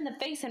punched him in the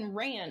face and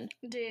ran.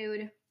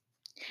 Dude.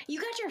 You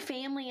got your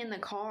family in the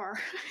car.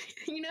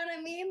 You know what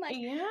I mean? Like,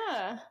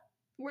 yeah.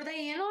 Were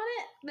they in on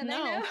it? Did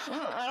no, they know?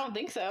 I don't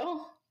think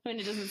so. I mean,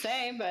 it doesn't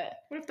say, but...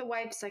 What if the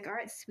wife's like, all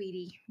right,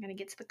 sweetie, I'm going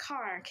to get to the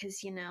car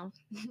because, you know,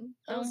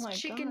 those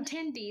chicken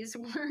tendies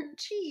weren't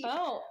cheap.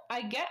 Oh,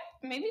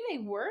 maybe they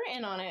were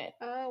in on it.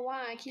 Oh,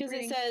 why? Because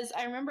it says,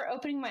 I remember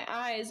opening my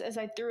eyes as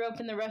I threw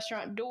open the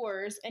restaurant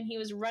doors, and he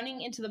was running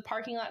into the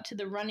parking lot to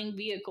the running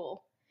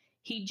vehicle.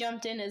 He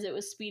jumped in as it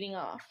was speeding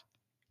off.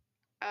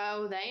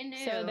 Oh, they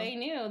knew. So they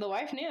knew. The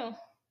wife knew.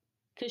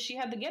 Because she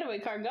had the getaway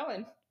car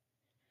going.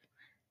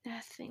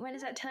 What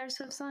is that Taylor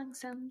Swift song?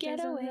 Some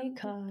getaway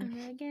car.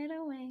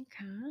 Getaway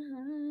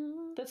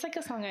car. That's like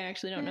a song I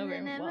actually don't know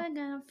very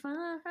well.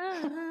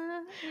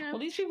 Well,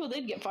 these people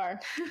did get far.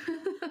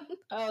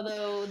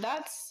 Although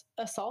that's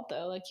assault,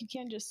 though. Like you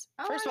can't just.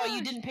 First of all,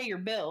 you didn't pay your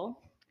bill.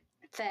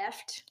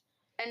 Theft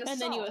and assault.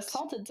 And then you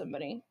assaulted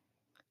somebody.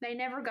 They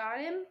never got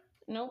him.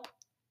 Nope.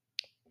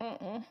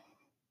 I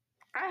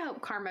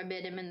hope karma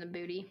bit him in the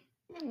booty.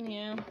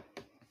 Yeah.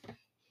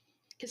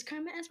 Because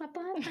karma is my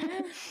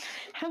boyfriend.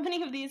 How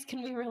many of these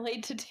can we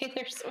relate to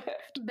Taylor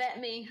Swift? Bet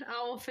me.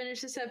 I will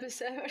finish this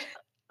episode.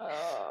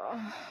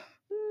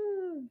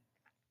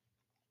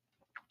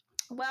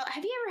 Well,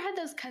 have you ever had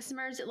those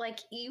customers that, like,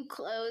 you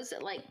close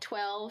at, like,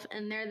 12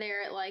 and they're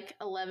there at, like,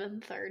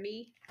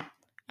 11:30?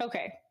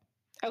 Okay.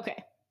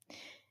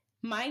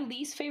 My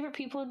least favorite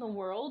people in the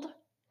world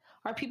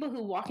are people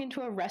who walk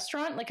into a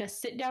restaurant, like a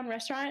sit-down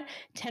restaurant,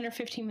 10 or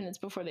 15 minutes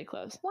before they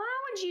close. Why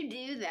would you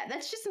do that?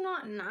 That's just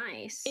not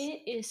nice.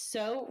 It is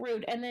so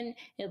rude. And then,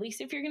 at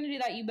least if you're going to do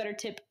that, you better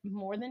tip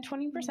more than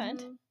 20%.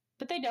 Mm-hmm.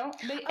 But they don't.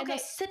 And they'll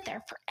sit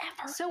there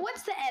forever. So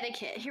what's the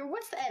etiquette here?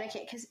 What's the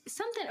etiquette? Because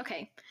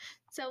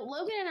so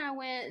Logan and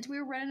we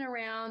were running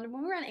around.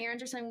 When we run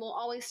errands or something, we'll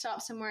always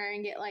stop somewhere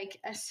and get, like,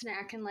 a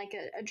snack and, like,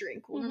 a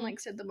drink. We'll like,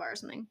 sit at the bar or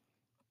something.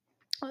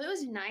 Well, it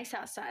was nice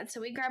outside, so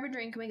we grab a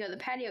drink and we go to the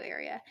patio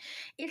area.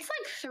 It's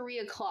like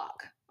 3:00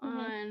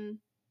 on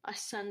a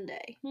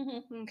Sunday.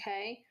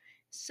 Okay,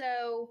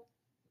 so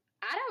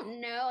I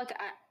don't know. Like,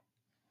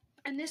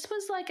 and this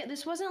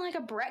wasn't like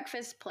a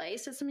breakfast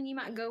place. It's something you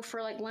might go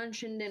for like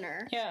lunch and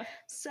dinner. Yeah.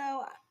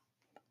 So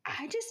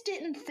I just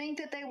didn't think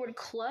that they would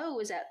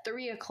close at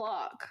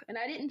 3:00, and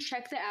I didn't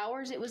check the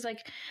hours. It was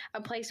like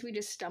a place we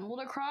just stumbled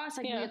across.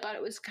 Like we thought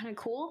it was kind of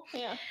cool.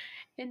 Yeah.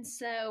 And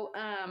so,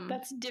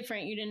 that's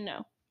different. You didn't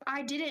know.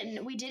 We didn't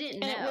know.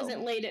 And it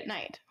wasn't late at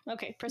night.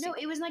 Okay, proceed. No,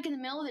 it was like in the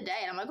middle of the day.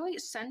 And I'm like, oh,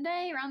 it's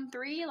Sunday around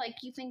 3. Like,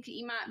 you think that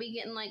you might be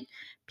getting like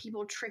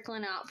people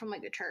trickling out from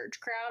like the church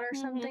crowd or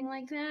something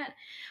like that.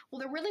 Well,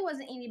 there really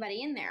wasn't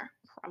anybody in there.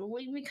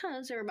 Probably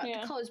because they were about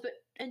to close. But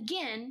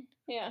again,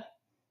 I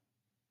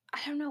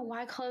don't know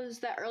why close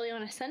that early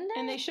on a Sunday.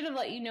 And they should have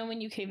let you know when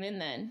you came in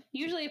then.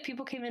 Usually if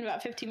people came in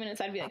about 15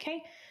 minutes, I'd be like,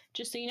 hey,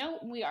 just so you know,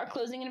 we are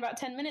closing in about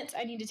 10 minutes.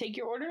 I need to take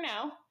your order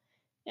now.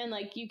 And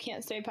like, you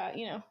can't stay pat,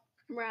 you know.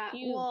 Right.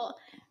 Well,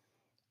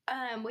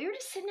 we were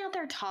just sitting out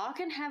there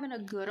talking, having a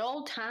good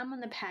old time in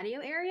the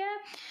patio area.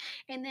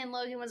 And then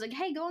Logan was like,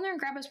 hey, go in there and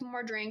grab us one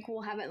more drink.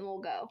 We'll have it and we'll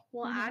go.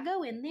 Well, I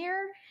go in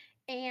there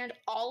and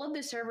all of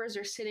the servers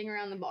are sitting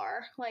around the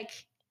bar. Like,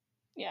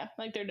 yeah,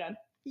 like they're done.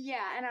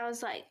 Yeah. And I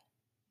was like,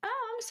 oh,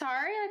 I'm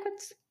sorry. Like,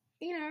 what's,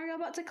 are you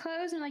about to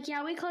close? And like,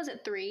 yeah, we close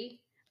at 3.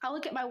 I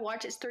look at my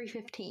watch. It's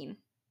 3:15.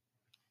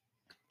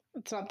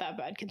 It's not that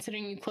bad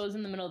considering you close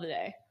in the middle of the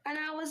day. And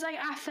I was like,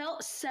 I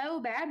felt so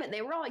bad, but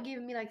they were all like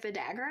giving me like the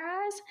dagger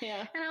eyes.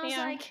 Yeah. And I was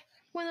like,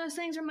 one of those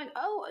things where I'm like,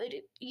 oh,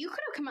 you could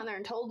have come out there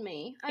and told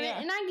me. I mean,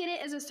 and I get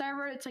it as a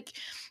server. It's like,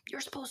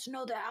 you're supposed to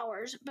know the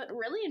hours. But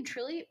really and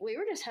truly, we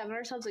were just having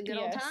ourselves a good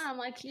old time.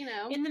 Like, you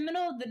know. In the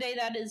middle of the day,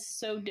 that is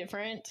so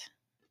different.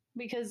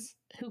 Because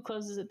who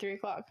closes at 3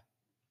 o'clock?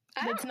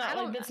 It's not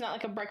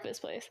like a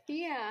breakfast place.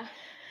 Yeah.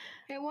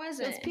 It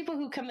wasn't. It's people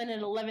who come in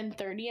at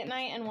 11:30 at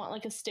night and want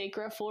like a steak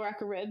or a full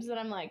rack of ribs. And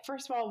I'm like,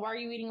 first of all, why are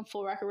you eating a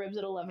full rack of ribs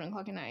at 11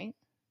 o'clock at night?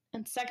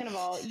 And second of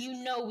all,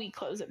 we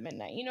close at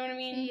midnight. You know what I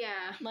mean?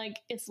 Yeah. Like,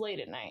 it's late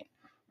at night.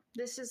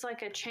 This is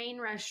like a chain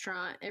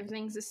restaurant.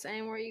 Everything's the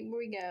same where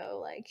we go.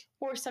 Like,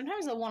 or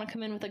sometimes they'll want to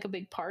come in with like a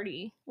big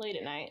party late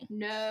at night.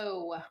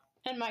 No.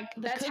 And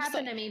that's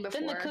happened to me before.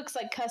 Then the cooks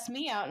like cuss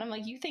me out. And I'm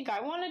like, you think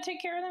I want to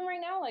take care of them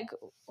right now? Like,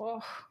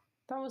 oh,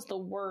 that was the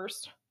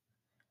worst.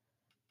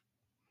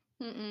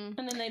 Mm-mm.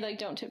 And then they like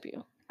don't tip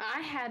you. I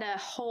had a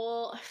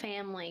whole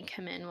family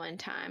come in one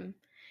time.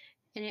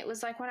 And it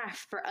was like when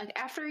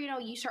after, you know,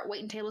 you start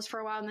waiting tables for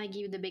a while and they give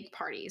you the big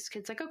parties. Cause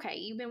it's like, okay,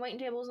 you've been waiting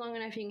tables long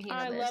enough, you can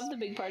handle this. I love the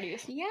big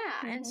parties. Yeah.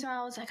 Mm-hmm. And so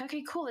I was like,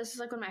 okay, cool. This is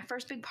like one of my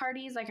first big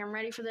parties. Like, I'm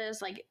ready for this.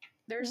 Like,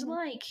 there's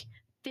like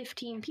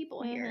 15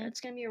 people here.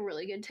 It's going to be a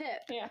really good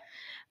tip. Yeah.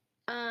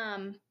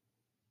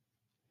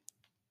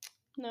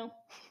 No.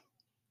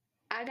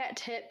 I got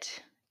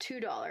tipped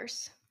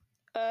 $2.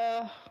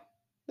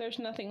 There's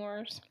nothing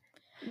worse.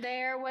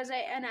 There was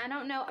and I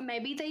don't know,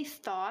 maybe they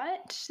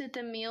thought that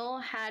the meal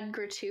had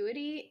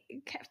gratuity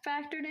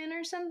factored in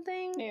or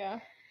something. Yeah.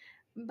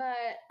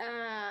 But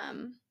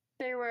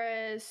there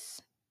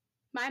was,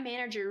 my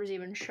manager was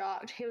even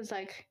shocked. He was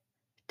like,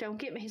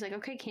 he's like,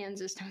 okay,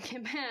 Kansas, don't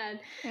get mad.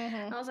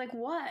 I was like,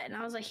 what? And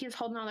I was like, he was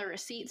holding all the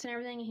receipts and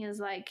everything. He was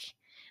like,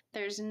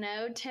 there's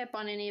no tip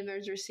on any of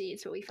those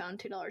receipts, but we found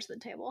 $2 at the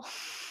table.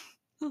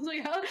 I was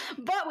like, oh,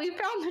 but we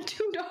found the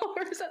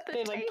 $2 at the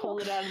table. They like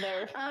pulled it out of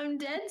there. I'm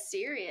dead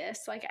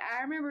serious. Like,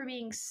 I remember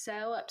being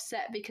so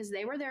upset because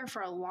they were there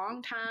for a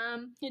long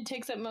time. It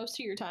takes up most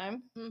of your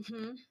time.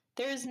 Mm-hmm.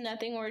 There's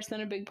nothing worse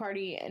than a big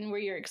party and where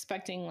you're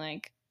expecting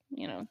like,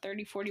 you know,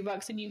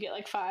 $30-$40 and you get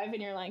like 5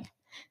 and you're like,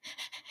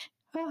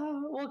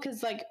 oh, well,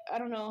 because like, I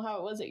don't know how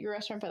it was at your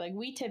restaurant, but like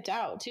we tipped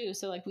out too.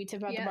 So like we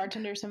tip out the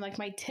bartender. So I'm like,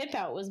 my tip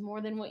out was more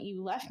than what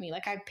you left me.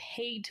 Like, I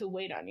paid to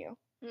wait on you.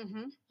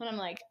 Mm-hmm. And I'm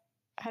like,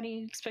 how do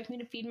you expect me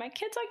to feed my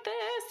kids like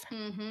this?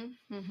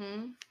 Mm-hmm.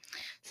 Mm-hmm.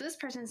 So this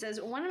person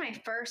says, one of my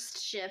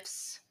first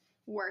shifts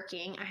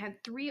working, I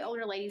had 3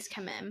 older ladies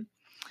come in.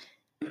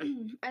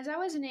 As I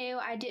was new,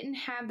 I didn't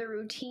have the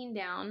routine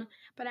down,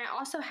 but I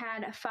also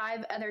had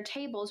 5 other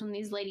tables when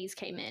these ladies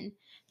came in.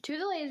 2 of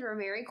the ladies were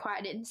very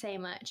quiet, didn't say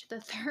much. The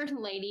 3rd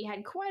lady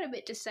had quite a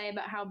bit to say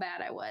about how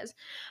bad I was.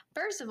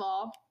 First of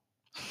all,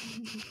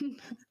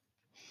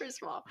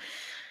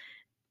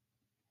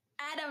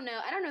 I don't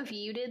know if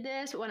you did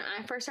this, but when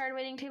I first started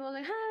waiting tables, I was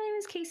like, hi, my name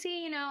is Casey,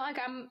 you know, like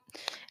I'm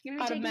going to be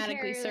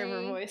automatically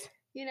server voice.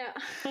 You know.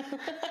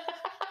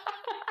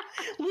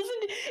 Listen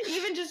to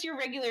even just your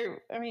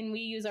regular, I mean, we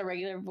use our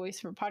regular voice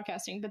for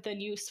podcasting, but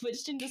then you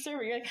switched into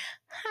server. You're like,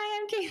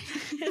 hi, I'm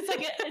Casey.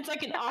 It's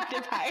like an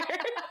octave higher.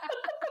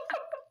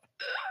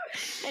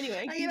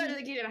 Anyway. I get out of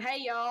the kitchen. Hey,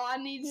 y'all, I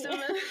need some.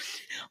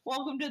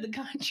 Welcome to the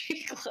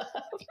country club.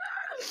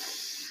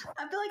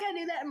 I feel like I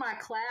do that in my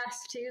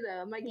class too,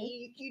 though. I'm like,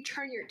 you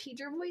turn your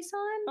teacher voice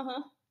on.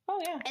 Uh-huh. Oh,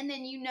 yeah. And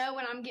then you know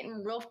when I'm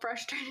getting real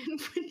frustrated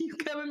when you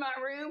come in my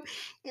room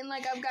and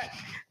like I've got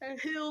a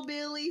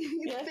hillbilly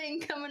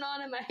thing coming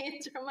on and my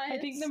hands are on my head.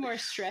 I think the more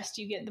stressed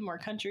you get, the more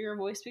country your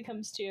voice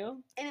becomes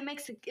too. And it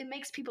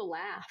makes people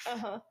laugh.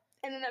 Uh-huh.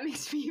 And then that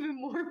makes me even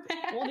more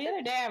mad. Well, the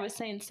other day I was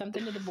saying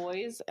something to the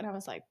boys and I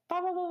was like,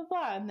 blah, blah, blah,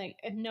 blah.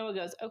 And Noah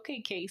goes,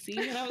 okay, Casey.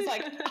 And I was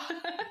like,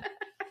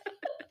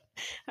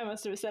 I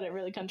must have said it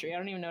really country. I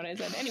don't even know what I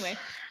said. Anyway.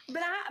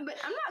 But I'm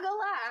not gonna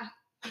lie.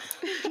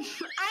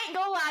 I ain't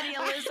gonna lie to you,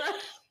 Alyssa.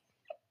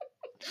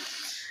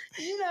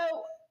 You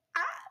know,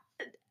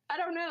 I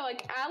don't know.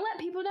 Like, I let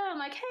people know. I'm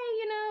like, hey,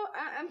 you know,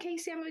 I'm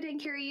Casey. I'm gonna be taking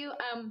care of you.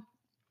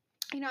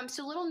 You know, I'm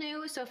still a little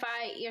new, so if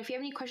you have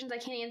any questions I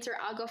can't answer,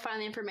 I'll go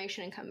find the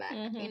information and come back.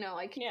 Mm-hmm. You know,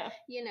 like,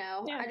 you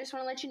know, I just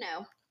want to let you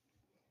know.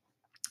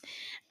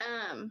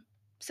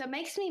 So it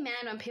makes me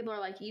mad when people are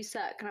like, you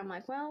suck. And I'm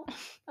like, well,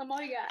 I'm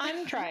all you got.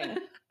 I'm trying.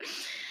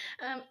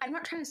 I'm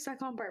not trying to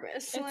suck on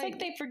purpose. It's like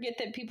they forget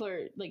that people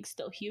are like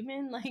still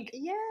human. Like,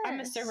 yes.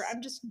 I'm a server.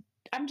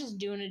 I'm just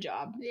doing a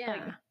job. Yeah.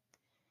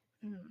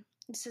 Like,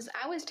 it says,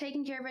 I was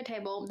taking care of a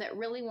table that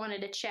really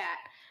wanted to chat.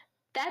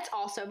 That's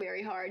also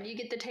very hard. You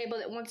get the table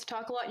that wants to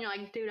talk a lot, and you're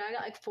like, dude, I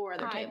got like 4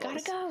 other tables. I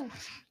gotta go.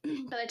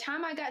 By the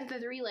time I got to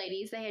the 3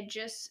 ladies, they had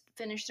just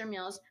finished their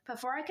meals.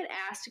 Before I could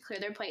ask to clear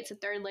their plates, the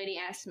 3rd lady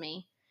asked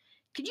me,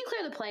 could you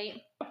clear the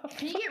plate?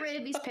 Can you get rid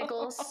of these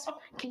pickles?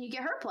 Can you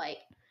get her plate?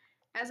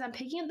 As I'm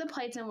picking up the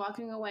plates and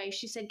walking away,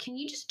 she said, can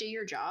you just do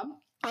your job?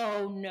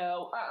 Oh,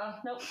 no.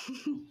 Nope.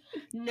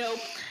 Nope.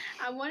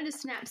 I wanted to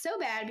snap so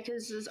bad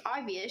because it was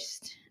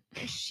obvious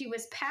she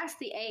was past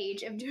the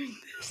age of doing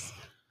this.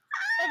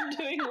 Of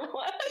doing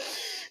what?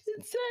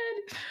 It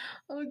said,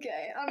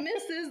 okay, I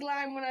missed this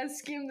line when I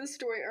skimmed the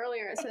story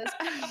earlier. It says,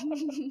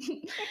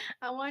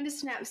 I wanted to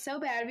snap so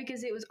bad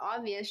because it was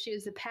obvious she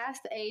was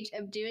past the age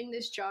of doing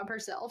this job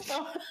herself.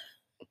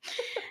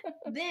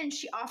 Then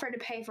she offered to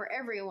pay for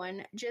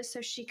everyone just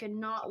so she could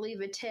not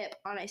leave a tip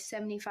on a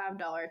 $75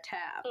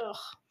 tab. Ugh.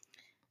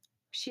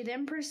 She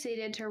then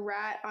proceeded to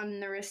write on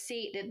the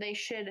receipt that they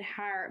should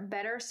hire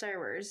better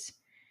servers.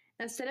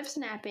 Instead of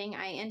snapping,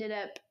 I ended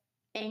up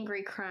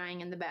angry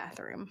crying in the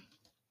bathroom.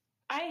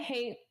 I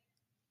hate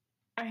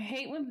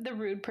when the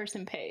rude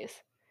person pays.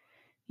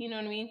 You know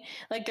what I mean?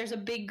 Like, there's a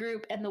big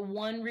group and the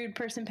one rude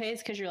person pays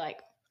because you're like,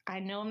 I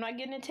know I'm not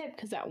getting a tip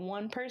because that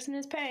one person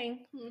is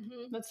paying.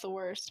 Mm-hmm. That's the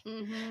worst.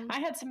 Mm-hmm. I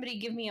had somebody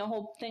give me a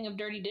whole thing of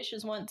dirty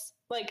dishes once.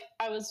 Like,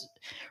 I was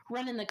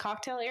running the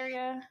cocktail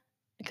area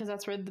because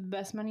that's where the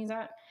best money's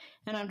at.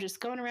 And I'm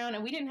just going around,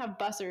 and we didn't have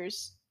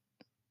bussers.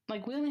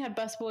 Like, we only had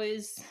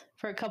busboys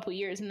for a couple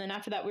years. And then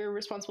after that, we were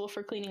responsible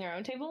for cleaning our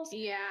own tables.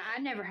 Yeah, I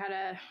never had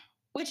a...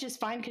 Which is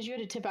fine because you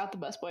had to tip out the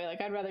busboy.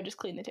 Like, I'd rather just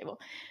clean the table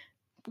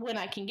when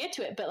I can get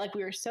to it. But, like,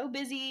 we were so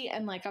busy,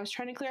 and, like, I was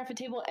trying to clear off a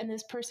table, and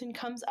this person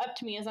comes up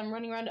to me as I'm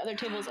running around to other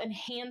tables and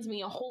hands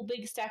me a whole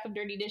big stack of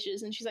dirty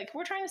dishes. And she's like,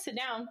 we're trying to sit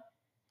down.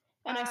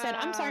 And I said,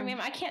 I'm sorry, ma'am,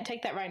 I can't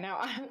take that right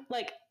now.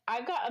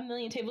 I've got a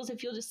million tables.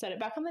 If you'll just set it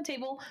back on the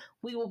table,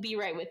 we will be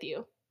right with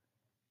you.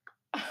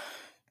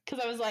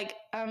 Because I was like,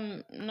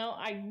 no,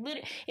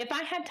 if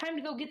I had time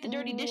to go get the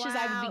dirty dishes,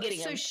 I would be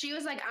getting them. So she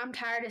was like, I'm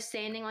tired of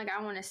standing, like,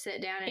 I want to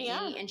sit down and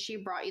eat, and she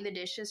brought you the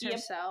dishes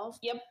herself?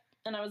 Yep.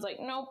 And I was like,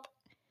 nope.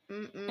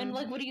 Mm-mm. And,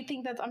 like, what do you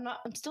think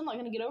I'm still not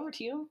going to get over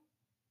to you.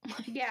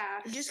 Yeah,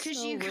 just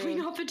because you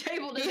clean off the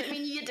table doesn't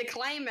mean you get to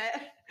claim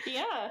it.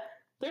 Yeah,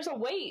 there's a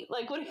wait.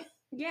 Like, what?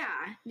 Yeah.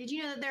 Did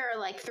you know that there are,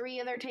 like,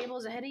 3 other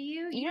tables ahead of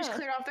you? You just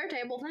cleared off their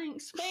table,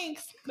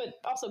 thanks. But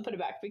also put it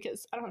back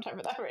because I don't have time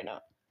for that right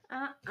now.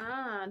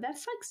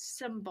 That's like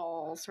some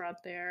balls right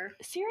there.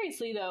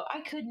 Seriously, though,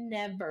 I could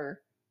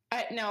never.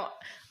 Now,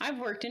 I've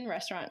worked in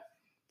restaurant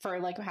for,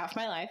 like, half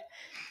my life,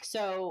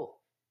 so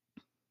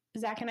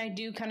Zach and I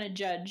do kind of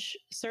judge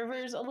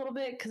servers a little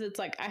bit because it's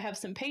like I have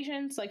some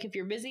patience, like, if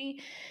you're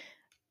busy,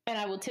 and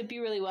I will tip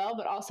you really well,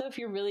 but also if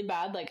you're really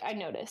bad, like, I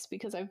notice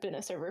because I've been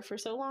a server for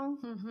so long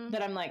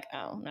that I'm like,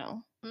 oh,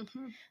 no.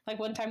 Mm-hmm. Like,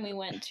 one time we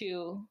went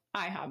to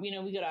IHOP. You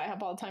know, we go to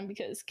IHOP all the time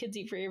because kids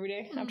eat free every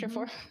day after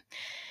 4.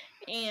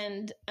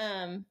 And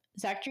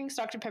Zach drinks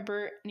Dr.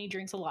 Pepper, and he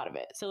drinks a lot of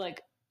it. So,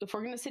 like, if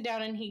we're going to sit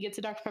down and he gets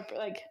a Dr. Pepper,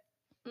 like,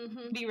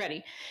 be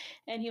ready.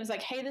 And he was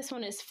like, hey, this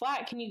one is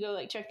flat. Can you go,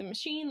 like, check the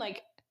machine?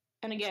 Like,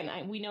 and again,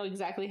 we know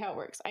exactly how it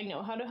works. I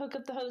know how to hook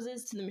up the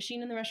hoses to the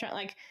machine in the restaurant.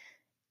 Like,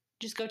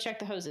 just go check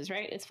the hoses,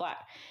 right? It's flat.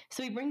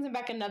 So he brings him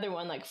back another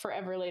one, like,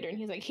 forever later. And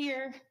he's like,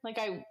 here, like,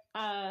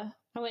 I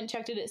went and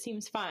checked it. It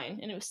seems fine.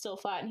 And it was still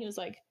flat. And he was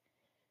like,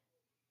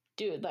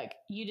 dude, like,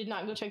 you did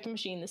not go check the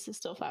machine. This is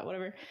still flat,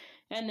 whatever.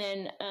 And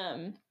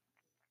then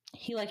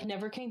he, like,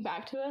 never came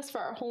back to us for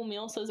our whole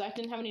meal, so Zach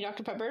didn't have any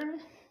Dr. Pepper.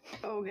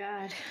 Oh,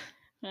 God.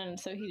 And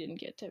so he didn't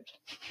get tipped.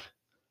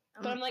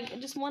 But I'm like,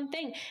 just one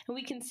thing, and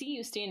we can see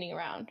you standing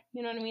around.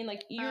 You know what I mean?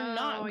 Like, you're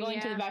not going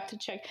to the back to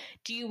check.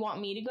 Do you want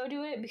me to go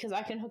do it? Because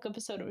I can hook up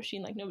a soda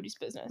machine like nobody's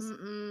business.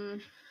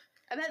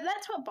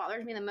 That's what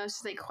bothers me the most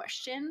is they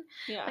question.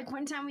 Yeah. Like,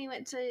 one time we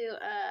went to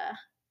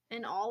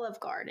an Olive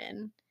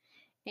Garden,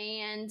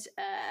 and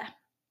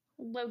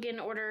Logan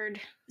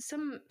ordered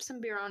some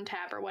beer on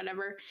tap or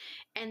whatever,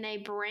 and they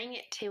bring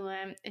it to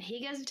him, and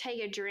he goes to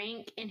take a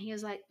drink, and he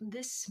was like,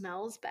 this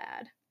smells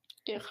bad.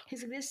 Ugh.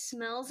 He's like, this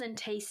smells and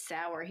tastes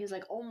sour. He was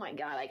like, oh my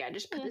God, like, I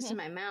just put this in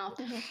my mouth.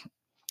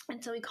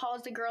 And so he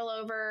calls the girl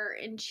over,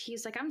 and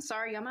she's like, I'm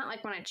sorry, I'm not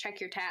like when I check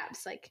your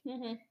taps, like,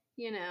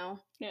 you know,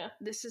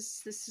 this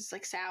is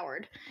like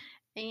soured.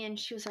 And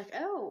she was like,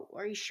 oh,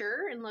 are you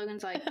sure? And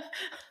Logan's like,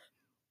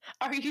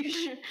 are you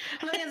sure?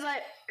 Logan's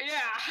like,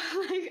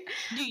 yeah. Like,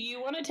 do you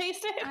want to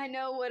taste it? I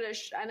know what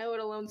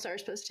a Lone Star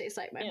is supposed to taste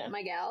like,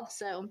 my gal.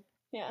 So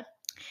yeah.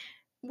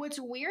 What's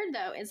weird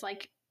though is,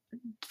 like,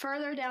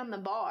 further down the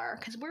bar,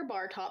 because we're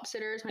bar top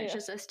sitters when it's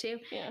just us two.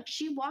 Yeah.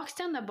 She walks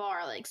down the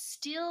bar, like,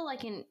 still,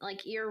 like, in,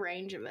 like, ear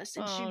range of us,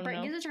 and she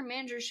gives it to her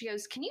manager. She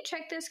goes, "Can you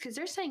check this? Because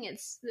they're saying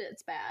it's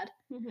bad."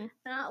 And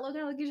I look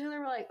at each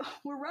other. We're like, oh,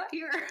 we're right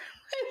here.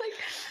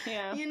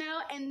 Like, you know.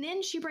 And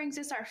then she brings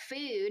us our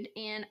food,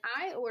 and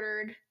I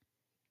ordered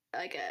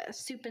like a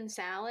soup and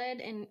salad,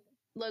 and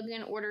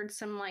Logan ordered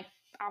some, like,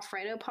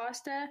 Alfredo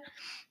pasta,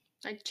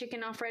 like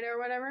chicken Alfredo or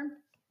whatever.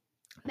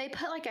 They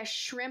put, like, a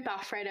shrimp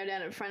Alfredo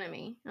down in front of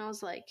me. And I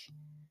was like,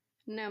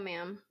 no,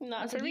 ma'am.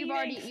 Not so you've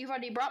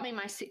already brought me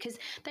my soup, because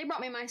they brought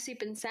me my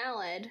soup and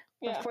salad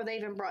before they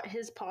even brought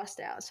his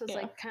pasta out. So it's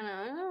like, kind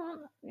of,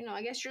 you know,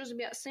 I guess yours will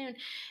be out soon.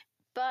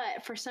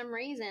 But for some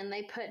reason,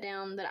 they put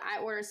down that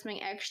I ordered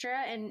something extra,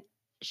 and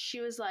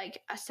she was like,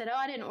 I said, oh,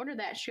 I didn't order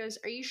that. She goes,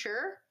 are you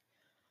sure?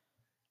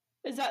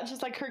 Is that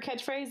just, like, her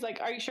catchphrase?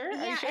 Like, are you sure?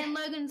 Yeah, are you sure? And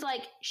Logan's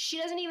like, she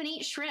doesn't even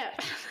eat shrimp.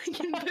 Like,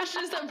 and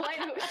pushes the plate.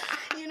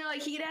 You know,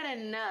 like, he'd had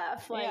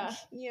enough. Like,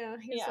 you know,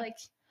 he's like...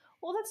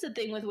 Well, that's the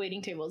thing with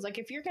waiting tables. Like,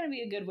 if you're going to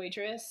be a good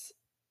waitress,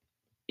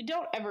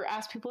 don't ever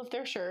ask people if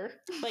they're sure.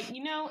 Like,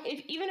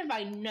 if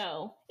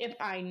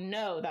I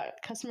know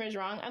that customer is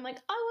wrong, I'm like,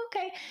 oh,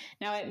 okay.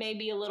 Now it may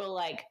be a little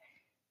like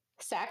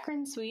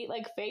saccharine sweet,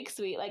 like fake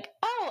sweet, like,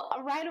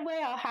 oh, right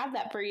away I'll have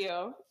that for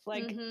you.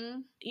 Like,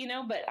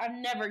 but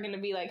I'm never going to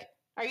be like,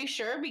 are you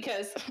sure?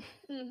 Because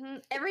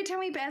every time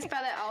we pass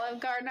by that Olive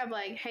Garden, I'm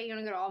like, hey, you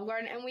want to go to Olive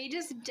Garden? And we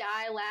just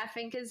die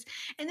laughing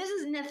and this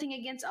is nothing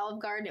against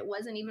Olive Garden. It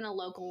wasn't even a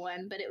local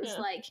one, but it was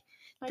like,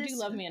 I do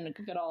love me a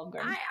good Olive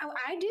Garden.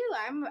 I do.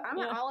 I'm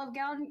an Olive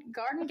Garden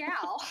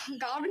gal.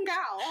 Garden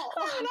gal.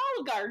 I'm an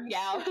Olive Garden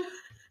gal.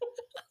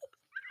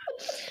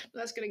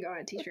 That's gonna go on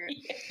a t-shirt.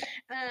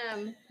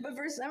 But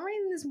for some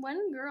reason, this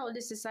one girl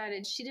just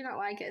decided she did not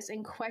like us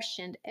and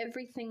questioned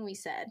everything we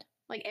said,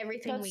 like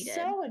everything we did.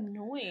 That's so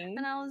annoying.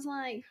 And I was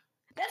like,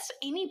 that's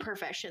any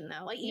profession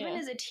though. Like even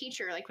as a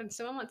teacher, like when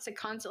someone wants to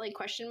constantly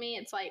question me,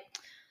 it's like,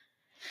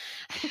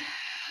 okay,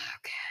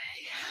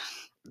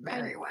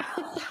 very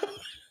well.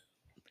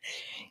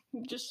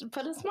 Just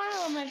put a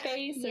smile on my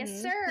face.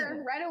 Yes,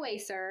 sir. Right away,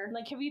 sir.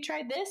 Like, have you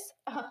tried this?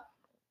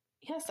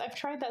 Yes, I've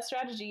tried that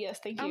strategy.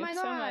 Yes, thank you. Oh my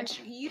so gosh.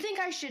 much. You think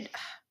I should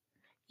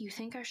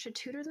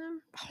tutor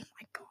them? Oh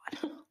my god.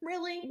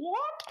 Really?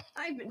 What?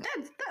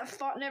 That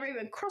thought never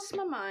even crossed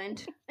my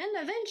mind.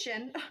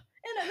 Intervention?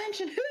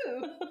 Intervention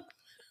who?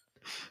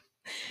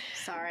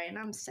 Sorry, and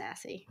I'm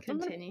sassy.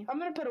 Continue. I'm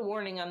gonna put a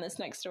warning on this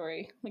next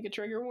story. Like a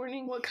trigger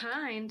warning. What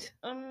kind?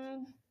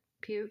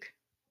 Puke.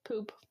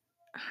 Poop.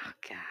 Oh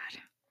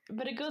god.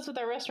 But it goes with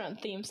our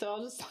restaurant theme, so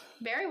I'll just...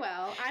 Very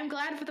well. I'm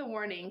glad for the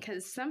warning,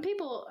 because some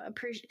people are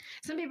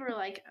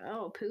like,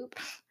 oh, poop.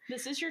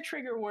 This is your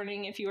trigger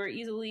warning if you are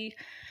easily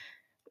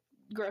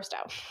grossed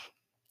out.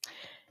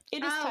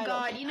 It is titled,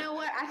 God, you know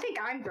what? I think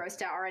I'm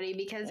grossed out already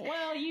because...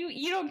 Well,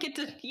 you don't get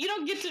to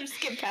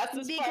skip past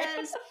this part.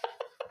 Because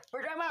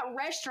we're talking about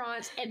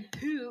restaurants and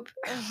poop.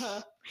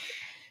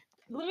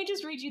 Let me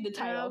just read you the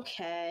title.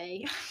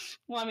 Okay.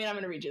 Well, I mean, I'm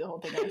going to read you the whole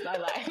thing. I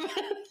lie.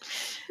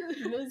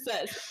 This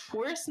says,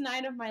 worst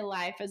night of my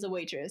life as a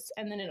waitress.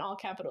 And then in all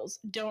capitals,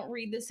 don't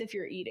read this if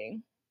you're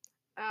eating.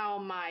 Oh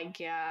my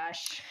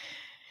gosh.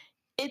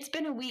 It's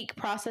been a week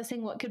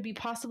processing what could be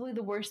possibly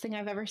the worst thing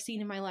I've ever seen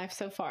in my life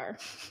so far.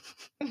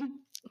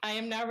 I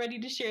am now ready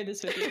to share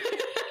this with you.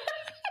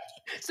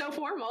 So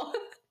formal.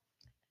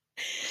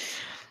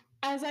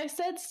 As I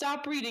said,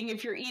 stop reading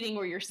if you're eating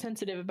or you're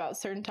sensitive about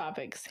certain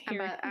topics.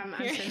 I'm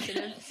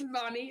sensitive.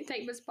 Bonnie,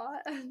 take my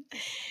spot.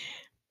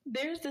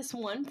 There's this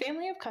one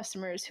family of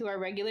customers who are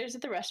regulars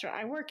at the restaurant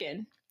I work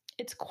in.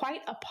 It's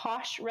quite a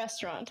posh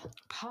restaurant.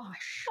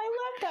 Posh. I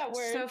love that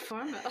word. So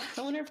formal.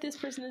 I wonder if this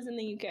person is in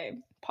the UK.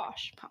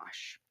 Posh.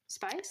 Posh.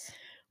 Spice?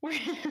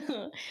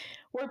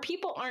 Where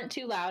people aren't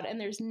too loud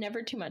and there's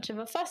never too much of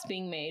a fuss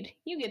being made.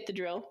 You get the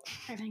drill.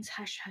 Everything's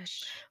hush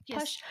hush.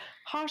 Yes.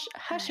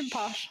 Hush and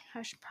posh.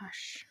 Hush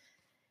posh.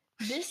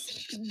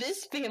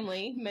 This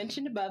family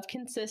mentioned above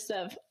consists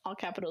of, all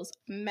capitals,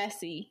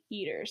 messy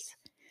eaters.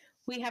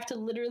 We have to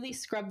literally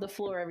scrub the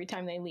floor every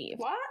time they leave.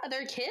 What? Are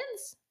there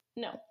kids?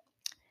 No.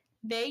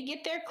 They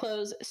get their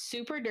clothes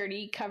super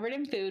dirty, covered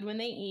in food when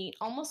they eat,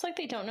 almost like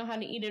they don't know how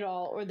to eat at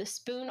all, or the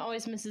spoon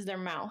always misses their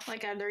mouth.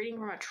 Like they're eating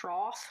from a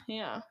trough?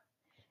 Yeah.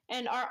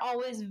 And are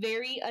always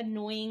very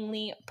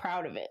annoyingly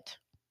proud of it,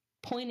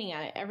 pointing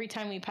at it every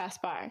time we pass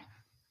by.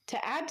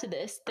 To add to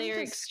this, they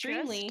are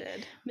extremely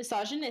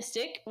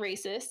misogynistic,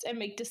 racist, and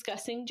make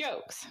disgusting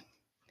jokes.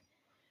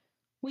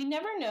 We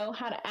never know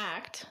how to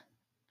act.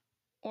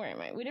 Where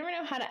am I? We never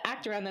know how to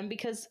act around them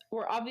because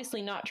we're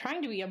obviously not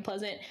trying to be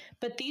unpleasant,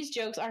 but these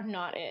jokes are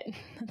not it.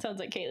 That sounds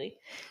like Kaylee.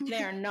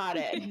 They are not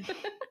it.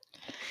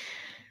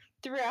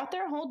 Throughout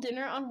their whole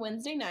dinner on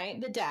Wednesday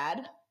night, the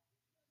dad,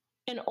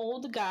 an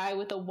old guy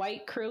with a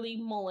white curly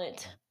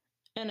mullet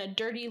and a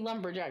dirty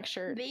lumberjack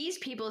shirt. These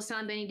people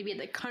sound they need to be at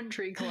the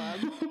country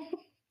club.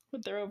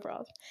 With their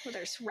overalls. With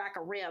their rack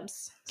of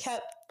ribs.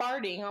 Kept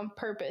farting on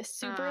purpose,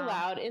 super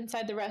loud,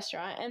 inside the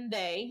restaurant, and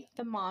they,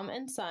 the mom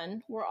and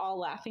son, were all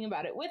laughing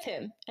about it with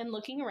him, and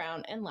looking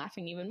around and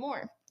laughing even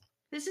more.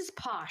 This is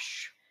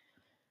posh.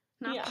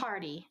 Not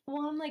party.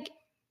 Well, I'm like,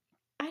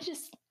 I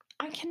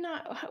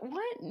cannot,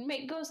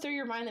 what goes through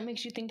your mind that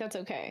makes you think that's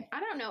okay? I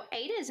don't know.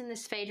 Ada's in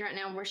this phase right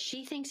now where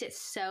she thinks it's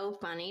so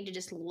funny to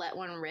just let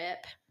one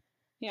rip.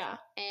 Yeah.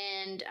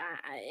 And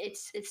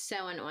it's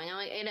so annoying. I'm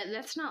like, Ada,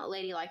 that's not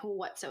ladylike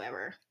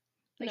whatsoever.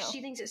 Like, no. She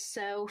thinks it's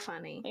so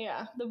funny.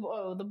 Yeah.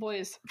 The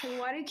boys.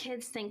 Why do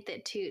kids think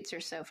that toots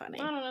are so funny?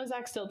 I don't know.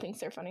 Zach still thinks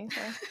they're funny.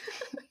 So.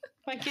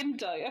 I couldn't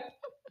tell you.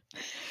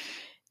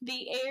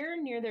 The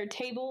air near their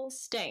table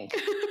stank.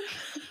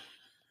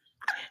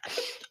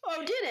 Oh,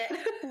 did it?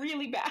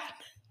 Really bad.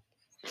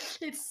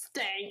 It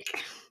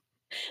stank.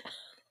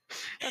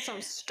 That's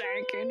some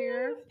stank in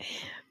here.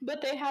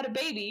 But they had a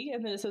baby,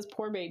 and then it says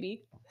poor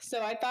baby.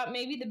 So I thought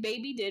maybe the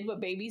baby did what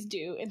babies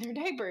do in their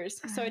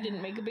diapers, so I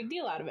didn't make a big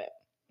deal out of it.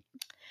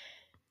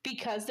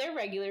 Because they're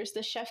regulars,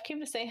 the chef came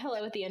to say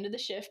hello at the end of the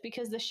shift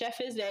because the chef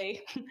is a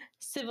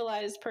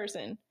civilized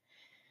person.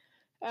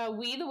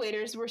 We, the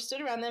waiters, were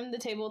stood around them the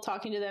table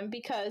talking to them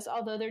because,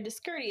 although they're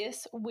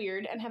discourteous,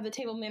 weird, and have the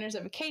table manners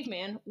of a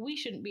caveman, we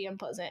shouldn't be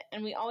unpleasant,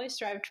 and we always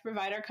strive to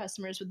provide our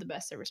customers with the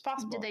best service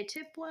possible. Did they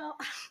tip well?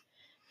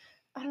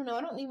 I don't know.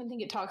 I don't even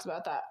think it talks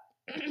about that,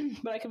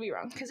 but I could be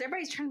wrong. Because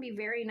everybody's trying to be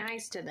very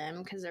nice to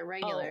them because they're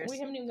regulars. Oh, we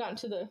haven't even gotten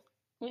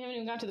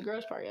to the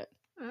gross part yet.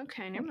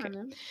 Okay, never mind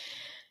then.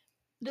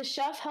 The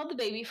chef held the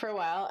baby for a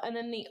while, and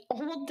then the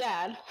old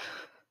dad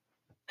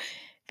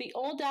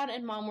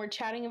and mom were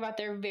chatting about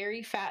their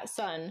very fat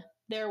son.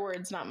 Their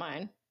words, not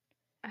mine.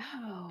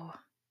 Oh.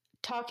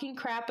 Talking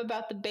crap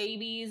about the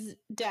baby's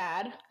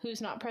dad,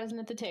 who's not present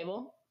at the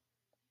table.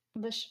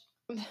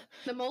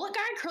 The mullet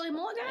guy? Curly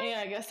mullet guy?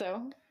 Yeah, I guess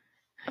so.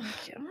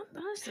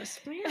 What's this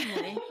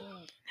family?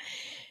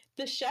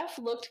 The chef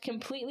looked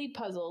completely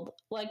puzzled,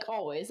 like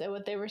always, at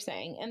what they were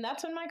saying, and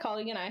that's when my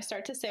colleague and I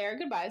start to say our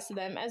goodbyes to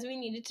them as we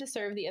needed to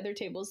serve the other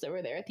tables that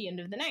were there at the end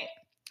of the night.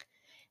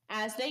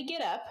 As they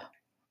get up...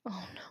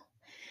 Oh,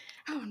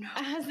 no.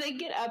 As they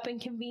get up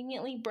and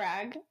conveniently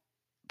brag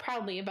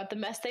proudly about the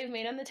mess they've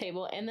made on the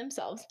table and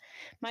themselves,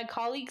 my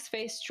colleague's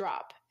face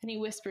drop, and he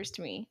whispers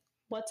to me,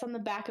 "What's on the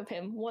back of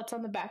him? What's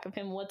on the back of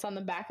him? What's on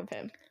the back of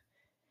him?"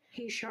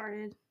 He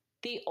sharted.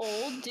 The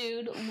old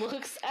dude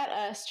looks at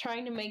us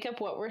trying to make up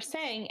what we're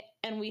saying,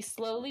 and we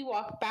slowly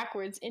walk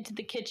backwards into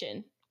the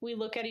kitchen. We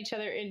look at each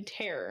other in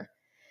terror.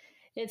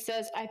 It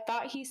says, "I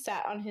thought he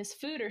sat on his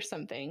food or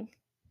something."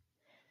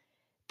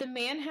 The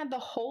man had the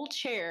whole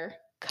chair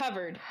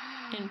covered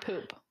in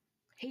poop.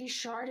 He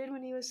sharted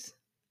when he was...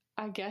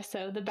 I guess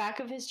so. The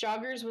back of his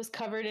joggers was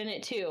covered in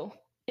it too.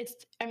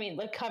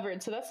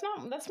 Covered. So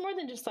that's more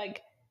than just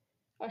like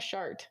a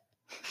shart.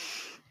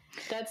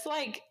 That's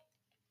like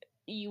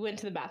you went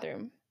to the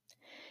bathroom.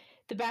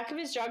 The back of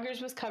his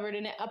joggers was covered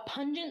in it. A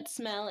pungent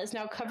smell is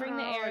now covering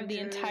the air of the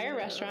entire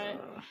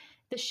restaurant.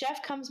 The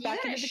chef comes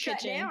back into the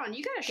kitchen.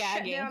 You gotta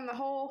shut down the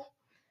whole...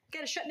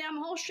 Gotta shut down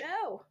the whole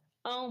show.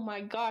 Oh my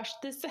gosh,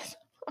 this is...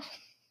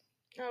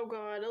 Oh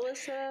god,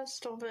 Alyssa,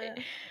 stop it.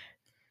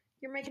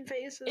 You're making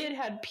faces. It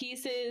had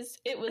pieces.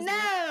 It was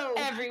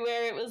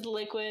everywhere. It was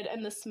liquid,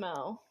 and the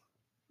smell.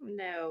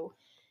 No.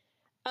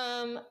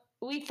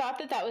 We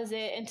thought that was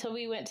it until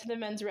we went to the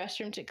men's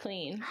restroom to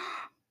clean.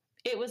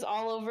 It was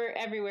all over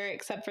everywhere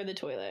except for the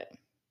toilet.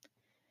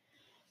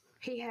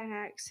 He had an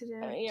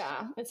accident.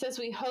 Yeah. It says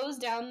we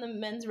hosed down the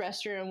men's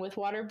restroom with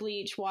water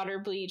bleach.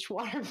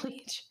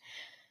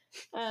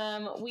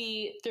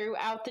 We threw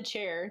out the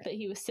chair that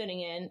he was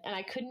sitting in, and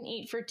I couldn't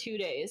eat for 2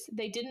 days.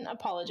 They didn't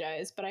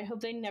apologize, but I hope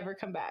they never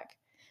come back.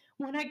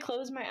 When I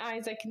close my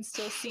eyes, I can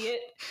still see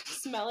it,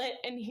 smell it,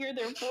 and hear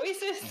their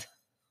voices.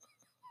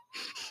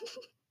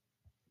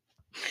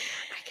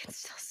 I can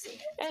still see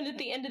it. And at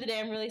the end of the day,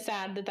 I'm really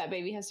sad that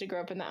baby has to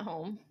grow up in that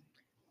home.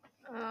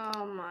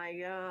 Oh my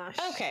gosh.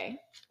 Okay.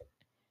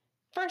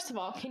 First of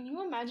all, can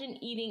you imagine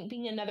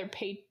being another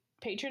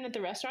patron at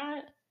the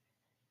restaurant?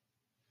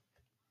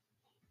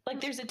 Like,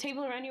 there's a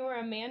table around you where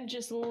a man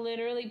just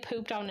literally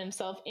pooped on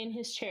himself in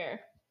his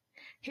chair.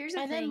 Here's the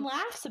thing. And then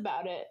laughs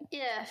about it.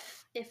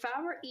 If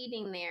I were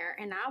eating there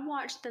and I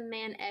watched the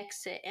man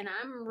exit and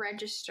I'm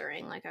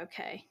registering, like,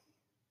 okay,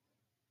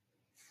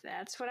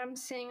 that's what I'm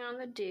seeing on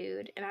the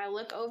dude, and I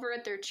look over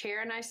at their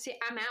chair and I see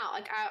I'm out.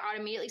 Like, I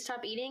immediately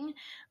stop eating.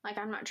 Like,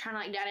 I'm not trying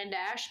to, like, dine and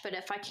dash, but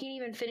if I can't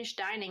even finish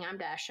dining, I'm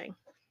dashing.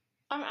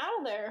 I'm out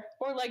of there.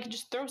 Or, like,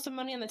 just throw some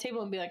money on the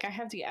table and be like, I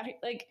have to get out of here.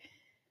 Like...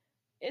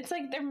 It's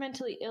like they're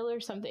mentally ill or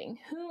something.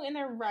 Who in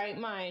their right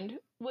mind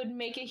would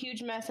make a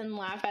huge mess and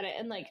laugh at it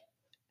and, like,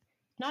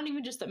 not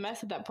even just a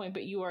mess at that point,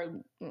 but you are...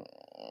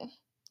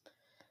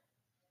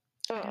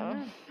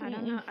 I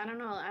don't know. I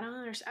don't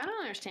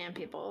understand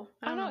people.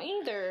 I don't know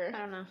either. I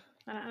don't know.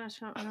 I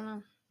don't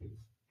know.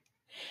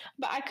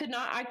 But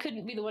I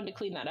couldn't be the one to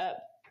clean that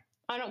up.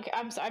 I don't care.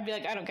 I'd be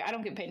like, I don't care. I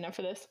don't get paid enough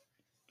for this.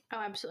 Oh,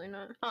 absolutely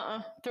not.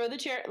 Throw the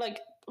chair, like...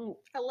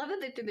 I love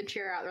that they threw the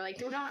chair out. They're like,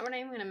 we're not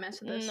even gonna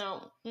mess with this.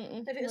 No.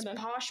 If it was a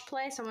posh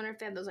place, I wonder if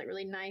they had those, like,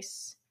 really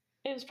nice...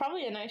 It was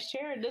probably a nice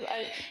chair. It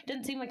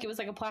didn't seem like it was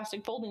like a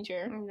plastic folding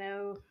chair.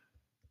 No.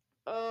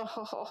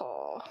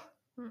 Oh.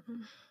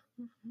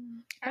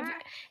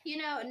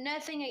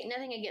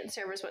 Nothing against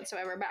servers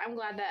whatsoever, but I'm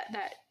glad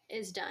that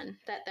is done.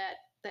 That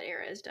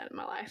era is done in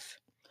my life.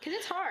 Because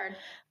it's hard.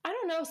 I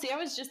don't know. See, I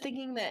was just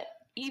thinking that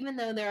even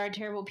though there are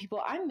terrible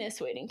people, I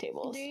miss waiting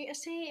tables.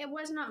 See, it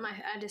was not my...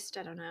 I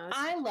don't know.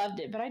 I loved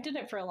it, but I did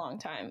it for a long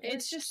time.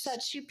 It's just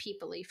such... too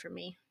people-y for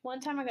me. One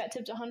time I got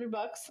tipped $100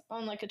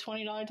 on, like, a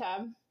 $20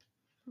 tab.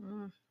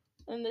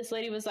 And this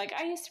lady was like,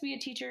 I used to be a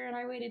teacher and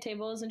I waited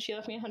tables, and she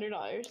left me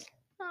 $100.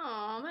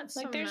 Oh, that's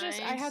like, so there's nice.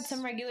 I had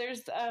some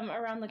regulars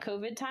around the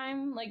COVID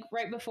time, like,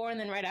 right before and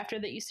then right after,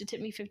 that used to tip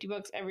me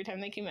 $50 every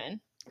time they came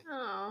in.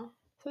 Oh.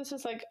 So it's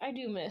just like, I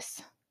do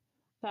miss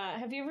that.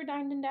 Have you ever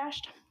dined and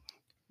dashed?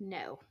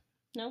 No.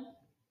 No?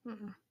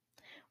 Mm-mm.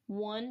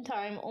 One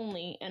time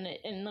only, and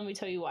let me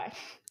tell you why.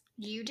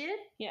 You did?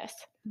 Yes,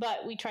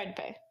 but we tried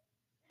to pay.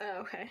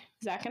 Oh, okay.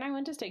 Zach and I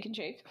went to Steak and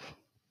Shake.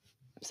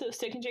 So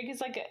Steak and Shake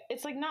is like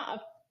it's like not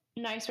a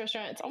nice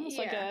restaurant. It's almost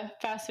like a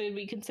fast food,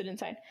 but you can sit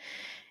inside.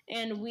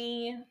 and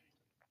we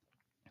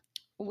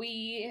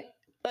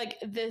like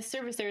the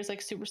service there is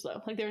like super slow.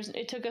 Like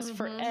it took us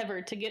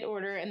forever to get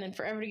order and then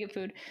forever to get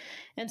food.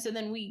 And so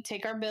then we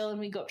take our bill and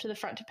we go up to the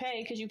front to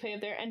pay because you pay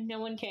up there, and no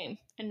one came,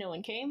 and no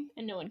one came,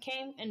 and no one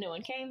came, and no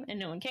one came, and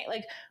no one came.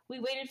 Like we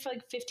waited for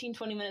like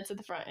 15-20 minutes at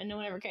the front and no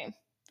one ever came.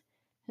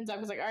 And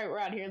Zach was like, all right, we're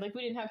out of here. Like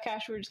we didn't have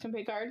cash, we were just gonna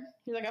pay card.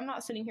 He's like, I'm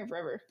not sitting here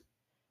forever.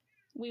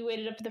 We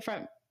waited up at the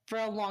front for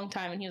a long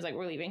time and he was like,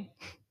 we're leaving.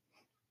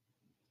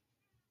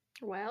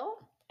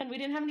 Well, and we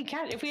didn't have any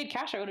cash. If we had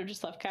cash, I would have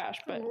just left cash.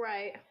 But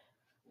right.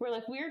 We're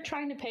like, we're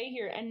trying to pay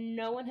here, and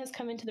no one has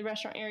come into the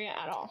restaurant area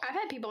at all. I've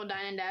had people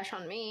dine and dash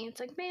on me. It's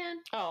like, man.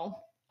 Oh,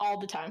 all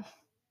the time.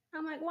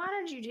 I'm like, why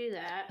did you do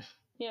that?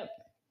 Yep.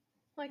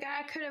 Like,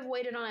 I could have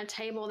waited on a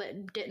table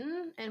that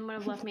didn't and would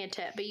have left me a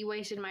tip, but you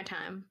wasted my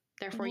time.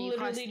 Therefore, you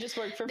just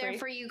worked for free.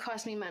 Therefore, you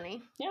cost me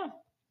money. Yeah.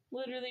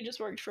 Literally just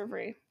worked for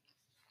free.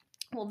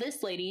 Well,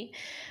 this lady,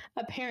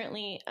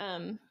 apparently,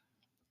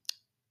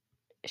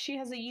 she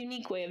has a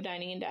unique way of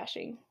dining and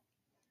dashing.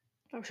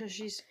 Oh, so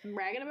she's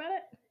bragging about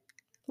it?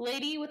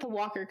 Lady with a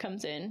walker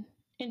comes in,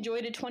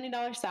 enjoyed a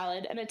 $20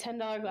 salad and a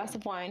 $10 glass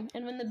of wine,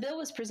 and when the bill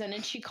was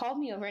presented, she called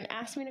me over and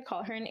asked me to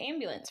call her an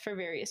ambulance for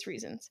various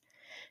reasons.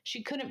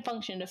 She couldn't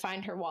function to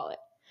find her wallet.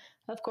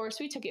 Of course,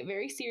 we took it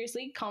very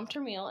seriously, comped her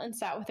meal, and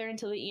sat with her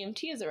until the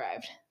EMTs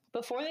arrived.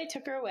 Before they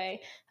took her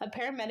away, a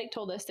paramedic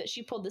told us that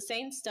she pulled the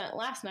same stunt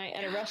last night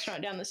at a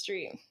restaurant down the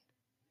street.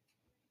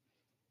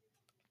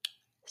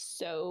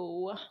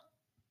 So,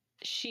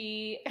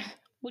 she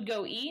would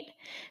go eat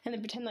and then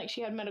pretend like she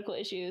had medical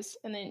issues,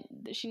 and then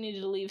she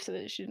needed to leave so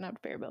that she didn't have to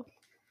pay her bill.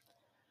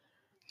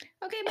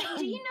 Okay, but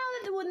do you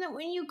know that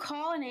when you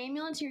call an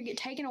ambulance, you get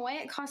taken away,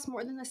 it costs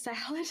more than the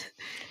salad?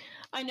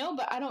 I know,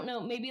 but I don't know.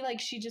 Maybe like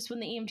she just,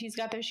 when the EMTs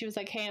got there, she was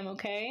like, hey, I'm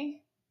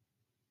okay.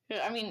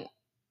 I mean,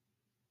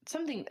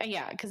 something,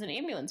 yeah, because an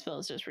ambulance bill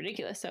is just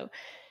ridiculous. So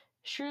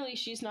surely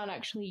she's not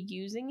actually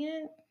using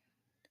it.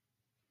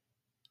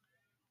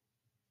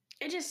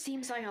 It just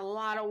seems like a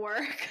lot of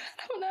work.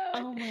 I don't know.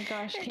 Oh my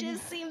gosh. It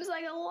just seems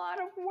like a lot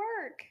of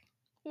work.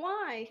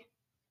 Why?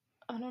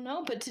 I don't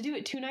know, but to do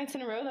it 2 nights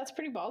in a row, that's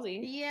pretty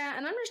ballsy. Yeah,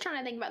 and I'm just trying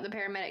to think about the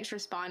paramedics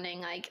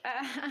responding. Like,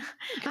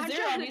 because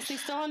they're obviously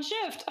still on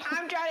shift.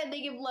 I'm trying to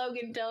think of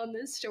Logan telling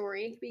this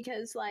story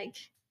because, like,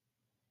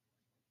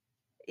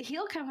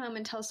 he'll come home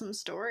and tell some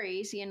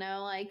stories, you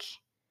know, like,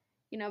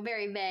 you know,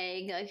 very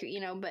vague, like, you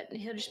know, but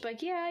he'll just be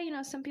like, yeah, you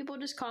know, some people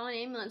just call an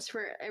ambulance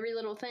for every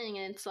little thing,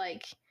 and it's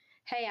like,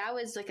 hey, I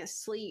was like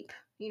asleep,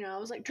 you know, I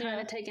was like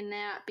trying to take a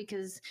nap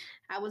because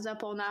I was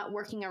up all night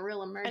working a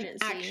real emergency.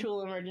 An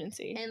actual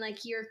emergency. And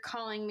like, you're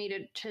calling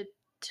me to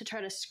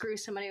try to screw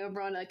somebody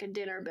over on like a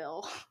dinner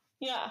bill.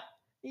 Yeah.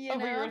 You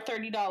over know? your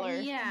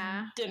 $30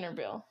 yeah. dinner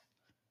bill.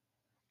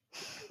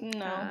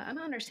 No. I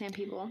don't understand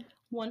people.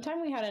 One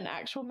time we had an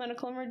actual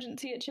medical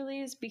emergency at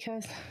Chili's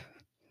because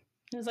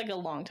it was like a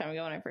long time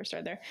ago when I first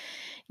started there.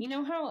 You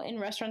know how in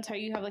restaurants how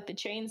you have like the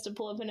chains to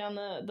pull up and down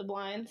the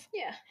blinds?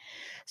 Yeah.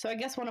 So I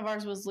guess one of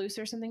ours was loose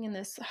or something, and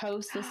this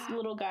host, this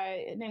little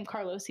guy named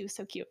Carlos, he was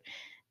so cute,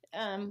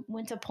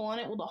 went to pull on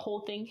it. Well, the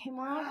whole thing came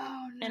off,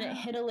 and it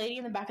hit a lady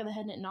in the back of the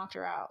head and it knocked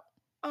her out.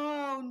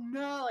 Oh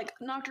no! Like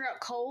knocked her out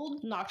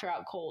cold? Knocked her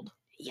out cold.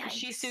 Yeah.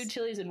 She sued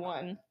Chili's and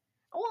won.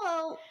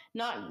 Well,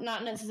 not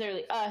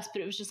necessarily us,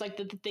 but it was just like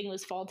the thing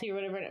was faulty or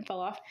whatever, and it fell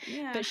off.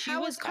 Yeah. But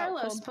how was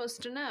Carlos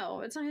supposed to know?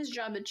 It's not his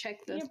job to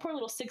check this. Yeah, poor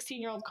little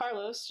 16-year-old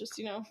Carlos, just,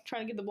 you know,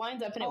 trying to get the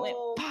blinds up, and it went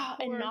pow,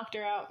 and knocked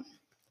her out.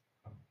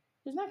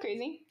 Isn't that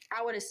crazy?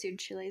 I would have sued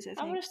Chili's, I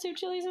think. I would have sued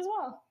Chili's as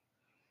well.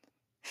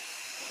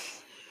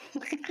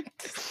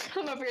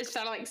 I'm over here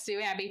sounding like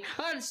Sue Abby.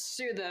 I'd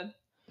sue the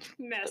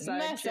mess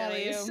out of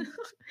you.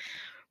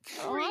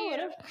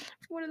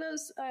 One of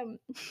those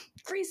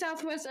free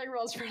Southwest egg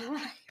rolls for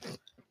life.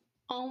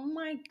 Oh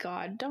my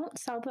god, don't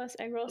Southwest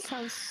egg rolls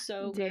sound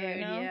so good right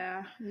now?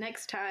 Yeah.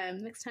 Next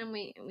time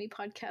we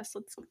podcast,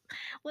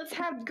 let's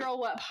have Girl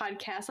What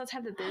podcast. Let's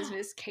have the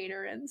business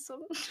cater in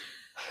some.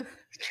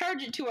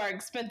 Charge it to our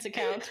expense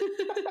account.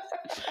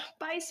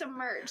 Buy some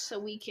merch so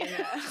we can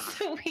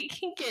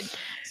get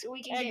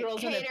egg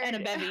rolls and a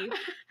bevy.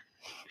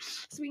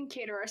 So we can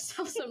cater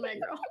ourselves some egg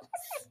rolls.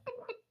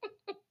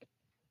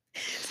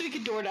 So we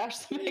could DoorDash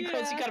some egg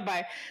rolls. You gotta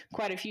buy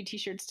quite a few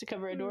t-shirts to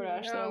cover a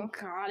DoorDash. Oh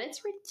god,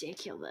 it's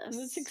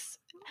ridiculous.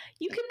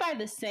 You could buy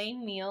the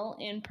same meal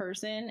in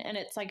person and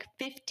it's like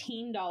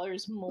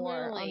 $15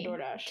 more on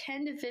DoorDash.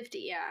 10 to 50,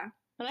 yeah.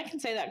 And I can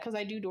say that because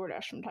I do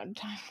DoorDash from time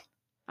to time.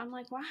 I'm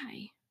like,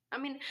 why? I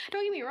mean,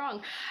 don't get me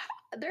wrong.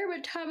 There have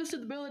been times in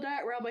the middle of the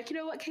night where I'm like, you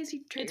know what,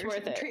 Casey, it's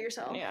worth it. Treat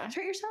yourself. Yeah.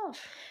 Treat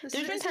yourself.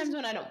 There's been times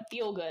when I don't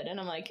feel good and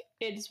I'm like,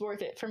 it's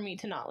worth it for me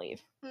to not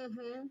leave.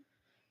 Mm-hmm.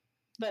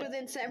 But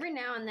then so every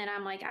now and then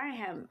I'm like, I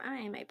am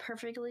a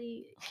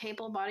perfectly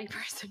capable body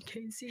person,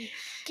 Casey.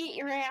 Get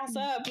your ass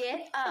up.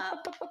 Get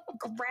up.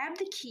 Grab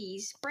the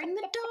keys. Bring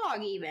the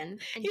dog even.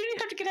 And you don't even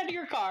have to get out of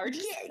your car. Go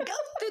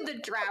through the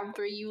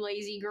drive-thru, you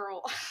lazy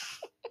girl.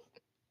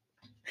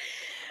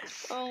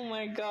 Oh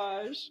my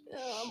gosh.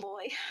 Oh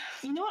boy.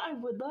 You know what I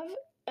would love?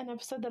 An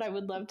episode that I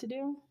would love to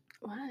do?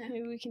 What?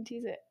 Maybe we can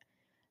tease it.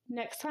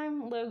 next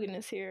time Logan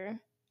is here,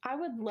 I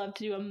would love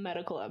to do a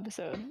medical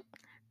episode.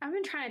 I've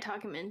been trying to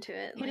talk him into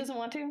it. He doesn't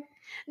want to?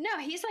 No,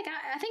 he's like,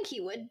 I think he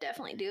would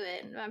definitely do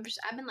it. I've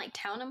been like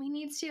telling him he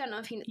needs to. I don't know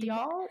if he...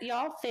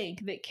 Y'all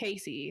think that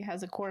Casey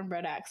has a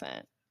cornbread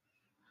accent.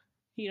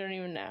 You don't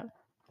even know.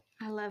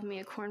 I love me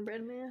a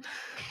cornbread man.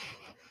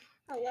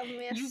 I love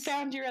me You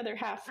found your other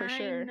half for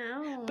sure. I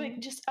know. But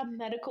just a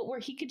medical, where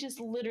he could just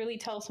literally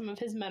tell some of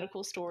his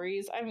medical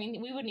stories. I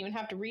mean, we wouldn't even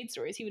have to read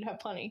stories. He would have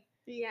plenty.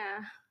 Yeah.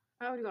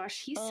 Oh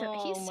gosh, he's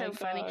so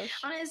funny. Gosh.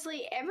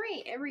 Honestly,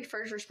 every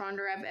first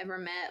responder I've ever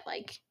met,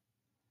 like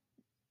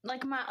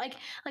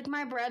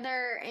my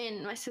brother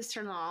and my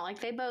sister-in-law,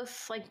 like they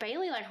both, like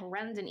Bailey like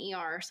runs an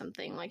ER or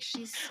something, like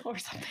she's or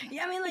something.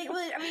 Yeah,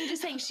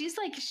 just saying she's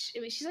like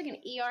she's like an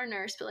ER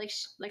nurse, but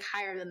like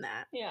higher than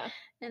that. Yeah.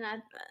 And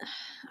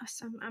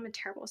I'm a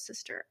terrible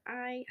sister.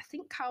 I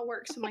think Kyle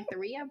works in like the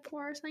rehab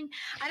floor or something.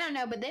 I don't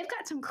know, but they've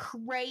got some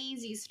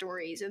crazy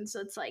stories, and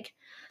so it's like,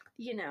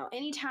 you know,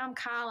 anytime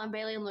Kyle and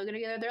Bailey and Logan are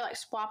together, they're like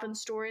swapping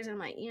stories, and I'm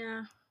like,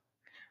 yeah.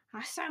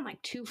 I signed like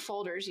 2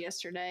 folders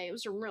yesterday. It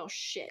was a real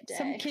shit day.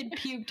 Some kid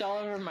puked all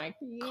over my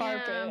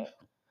carpet.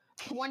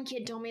 One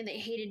kid told me they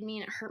hated me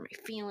and it hurt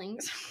my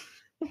feelings.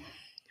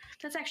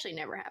 That's actually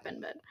never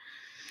happened, but...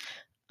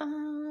 I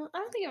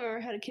don't think I've ever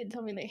had a kid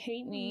tell me they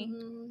hate me.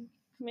 Mm-hmm.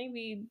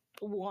 Maybe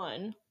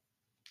one.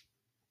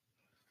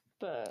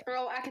 But...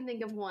 Oh, I can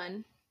think of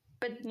one.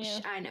 But yeah.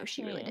 I know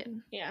she really did.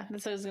 Yeah,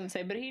 that's what I was going to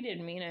say. But he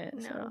didn't mean it.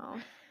 No, so.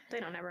 They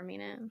don't ever mean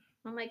it.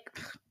 I'm like...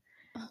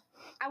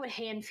 I would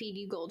hand feed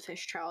you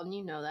goldfish, child, and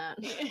you know that.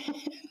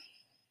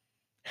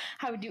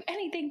 I would do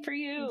anything for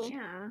you.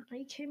 Yeah. Are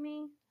you kidding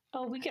me?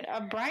 Oh, we could...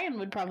 Brian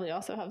would probably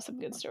also have some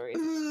good stories.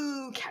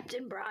 Ooh,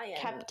 Captain Brian.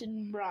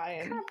 Captain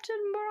Brian.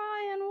 Captain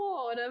Brian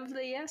Ward of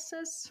the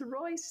SS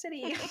Roy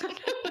City.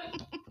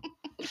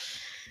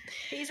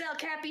 He's El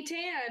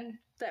Capitan.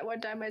 That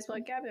one time I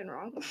spelled Captain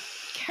wrong.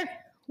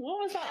 What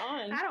was that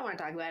on? I don't want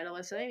to talk about it,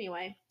 Alyssa.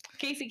 Anyway.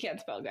 Casey can't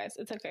spell, guys.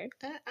 It's okay.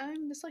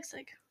 I'm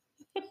dyslexic.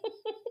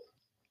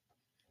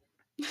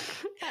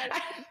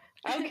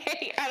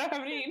 Okay, I don't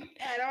have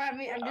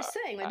any. I'm just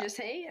saying. Just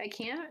hey, I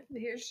can't.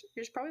 Here's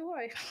probably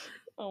why.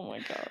 Oh my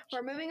gosh.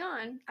 We're moving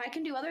on. I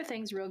can do other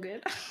things real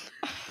good.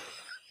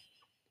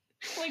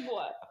 Like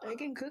what? I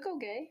can cook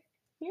okay.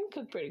 You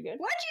can cook pretty good.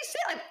 Why'd you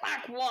say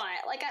like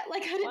what? Like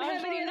I didn't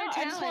have any other talents.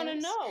 I just want to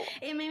know.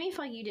 It made me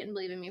feel like you didn't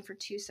believe in me for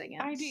 2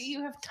 seconds. I do.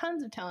 You have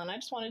tons of talent. I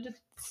just wanted to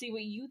see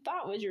what you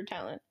thought was your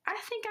talent. I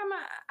think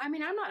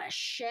I'm not a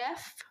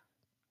chef,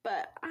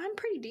 but I'm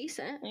pretty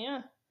decent.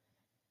 Yeah.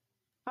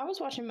 I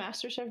was watching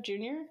MasterChef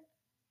Junior.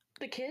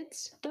 The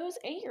kids? Those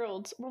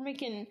 8-year-olds were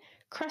making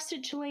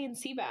crusted Chilean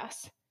sea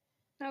bass.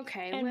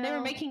 Okay, and they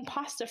were making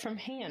pasta from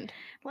hand.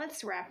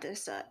 Let's wrap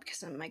this up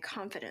because my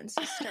confidence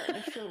is starting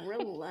to feel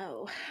real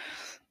low.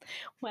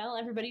 Well,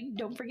 everybody,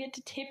 don't forget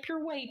to tip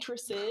your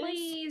waitresses.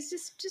 Please,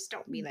 just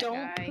don't be that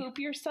guy. Don't poop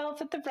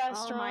yourself at the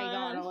restaurant. Oh my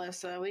God,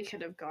 Alyssa, we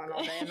could have gone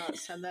all day and not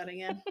said that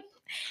again.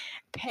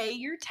 Pay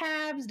your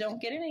tabs. Don't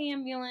get an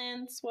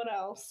ambulance. What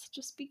else?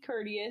 Just be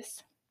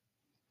courteous.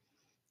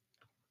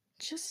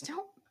 Just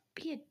don't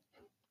be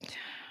a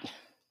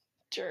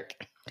jerk.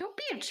 Don't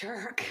be a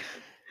jerk.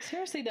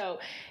 Seriously, though,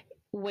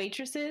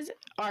 waitresses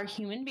are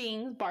human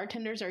beings.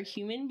 Bartenders are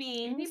human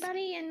beings.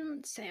 Anybody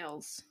in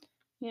sales.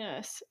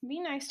 Yes. Be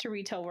nice to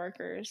retail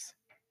workers.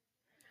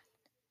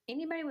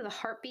 Anybody with a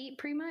heartbeat,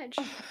 pretty much.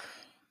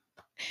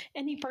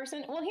 Any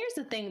person. Well, here's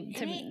the thing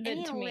to me.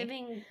 Any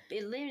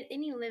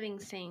living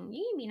thing.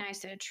 You can be nice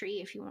to a tree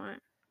if you want.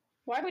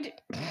 Why would you...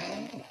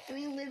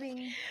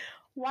 living...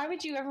 Why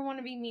would you ever want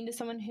to be mean to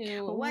someone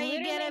who... Why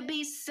you gotta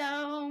be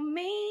so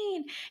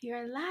mean?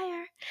 You're a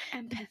liar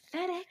and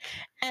pathetic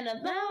and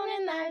alone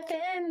in life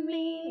and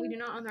mean. We do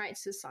not own the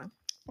rights to this song.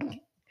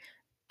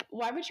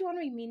 Why would you want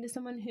to be mean to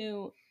someone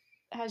who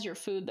has your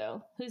food,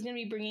 though? Who's going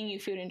to be bringing you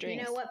food and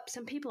drinks? You know what?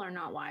 Some people are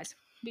not wise.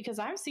 Because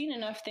I've seen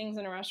enough things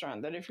in a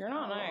restaurant that if you're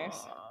not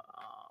nice,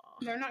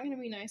 they're not going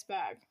to be nice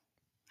back.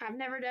 I've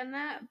never done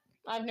that.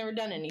 I've never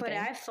done anything. But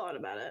I've thought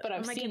about it. But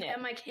I've seen it.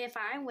 I'm like, if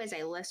I was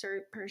a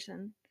lesser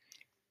person...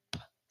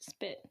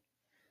 Spit.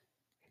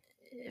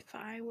 If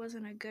I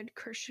wasn't a good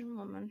Christian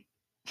woman.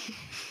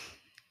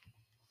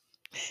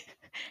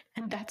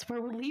 And that's where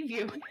we'll leave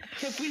you.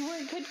 If we were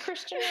good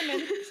Christian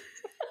women.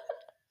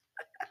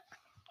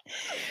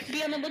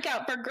 Be on the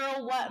lookout for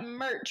Girl What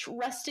merch.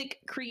 Rustic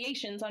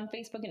Creations on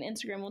Facebook and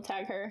Instagram. We'll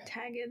tag her.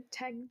 Tag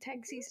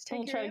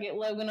We'll try to get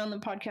Logan on the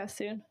podcast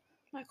soon.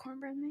 My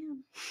cornbread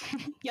man.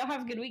 Y'all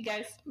have a good week,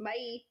 guys.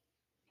 Bye.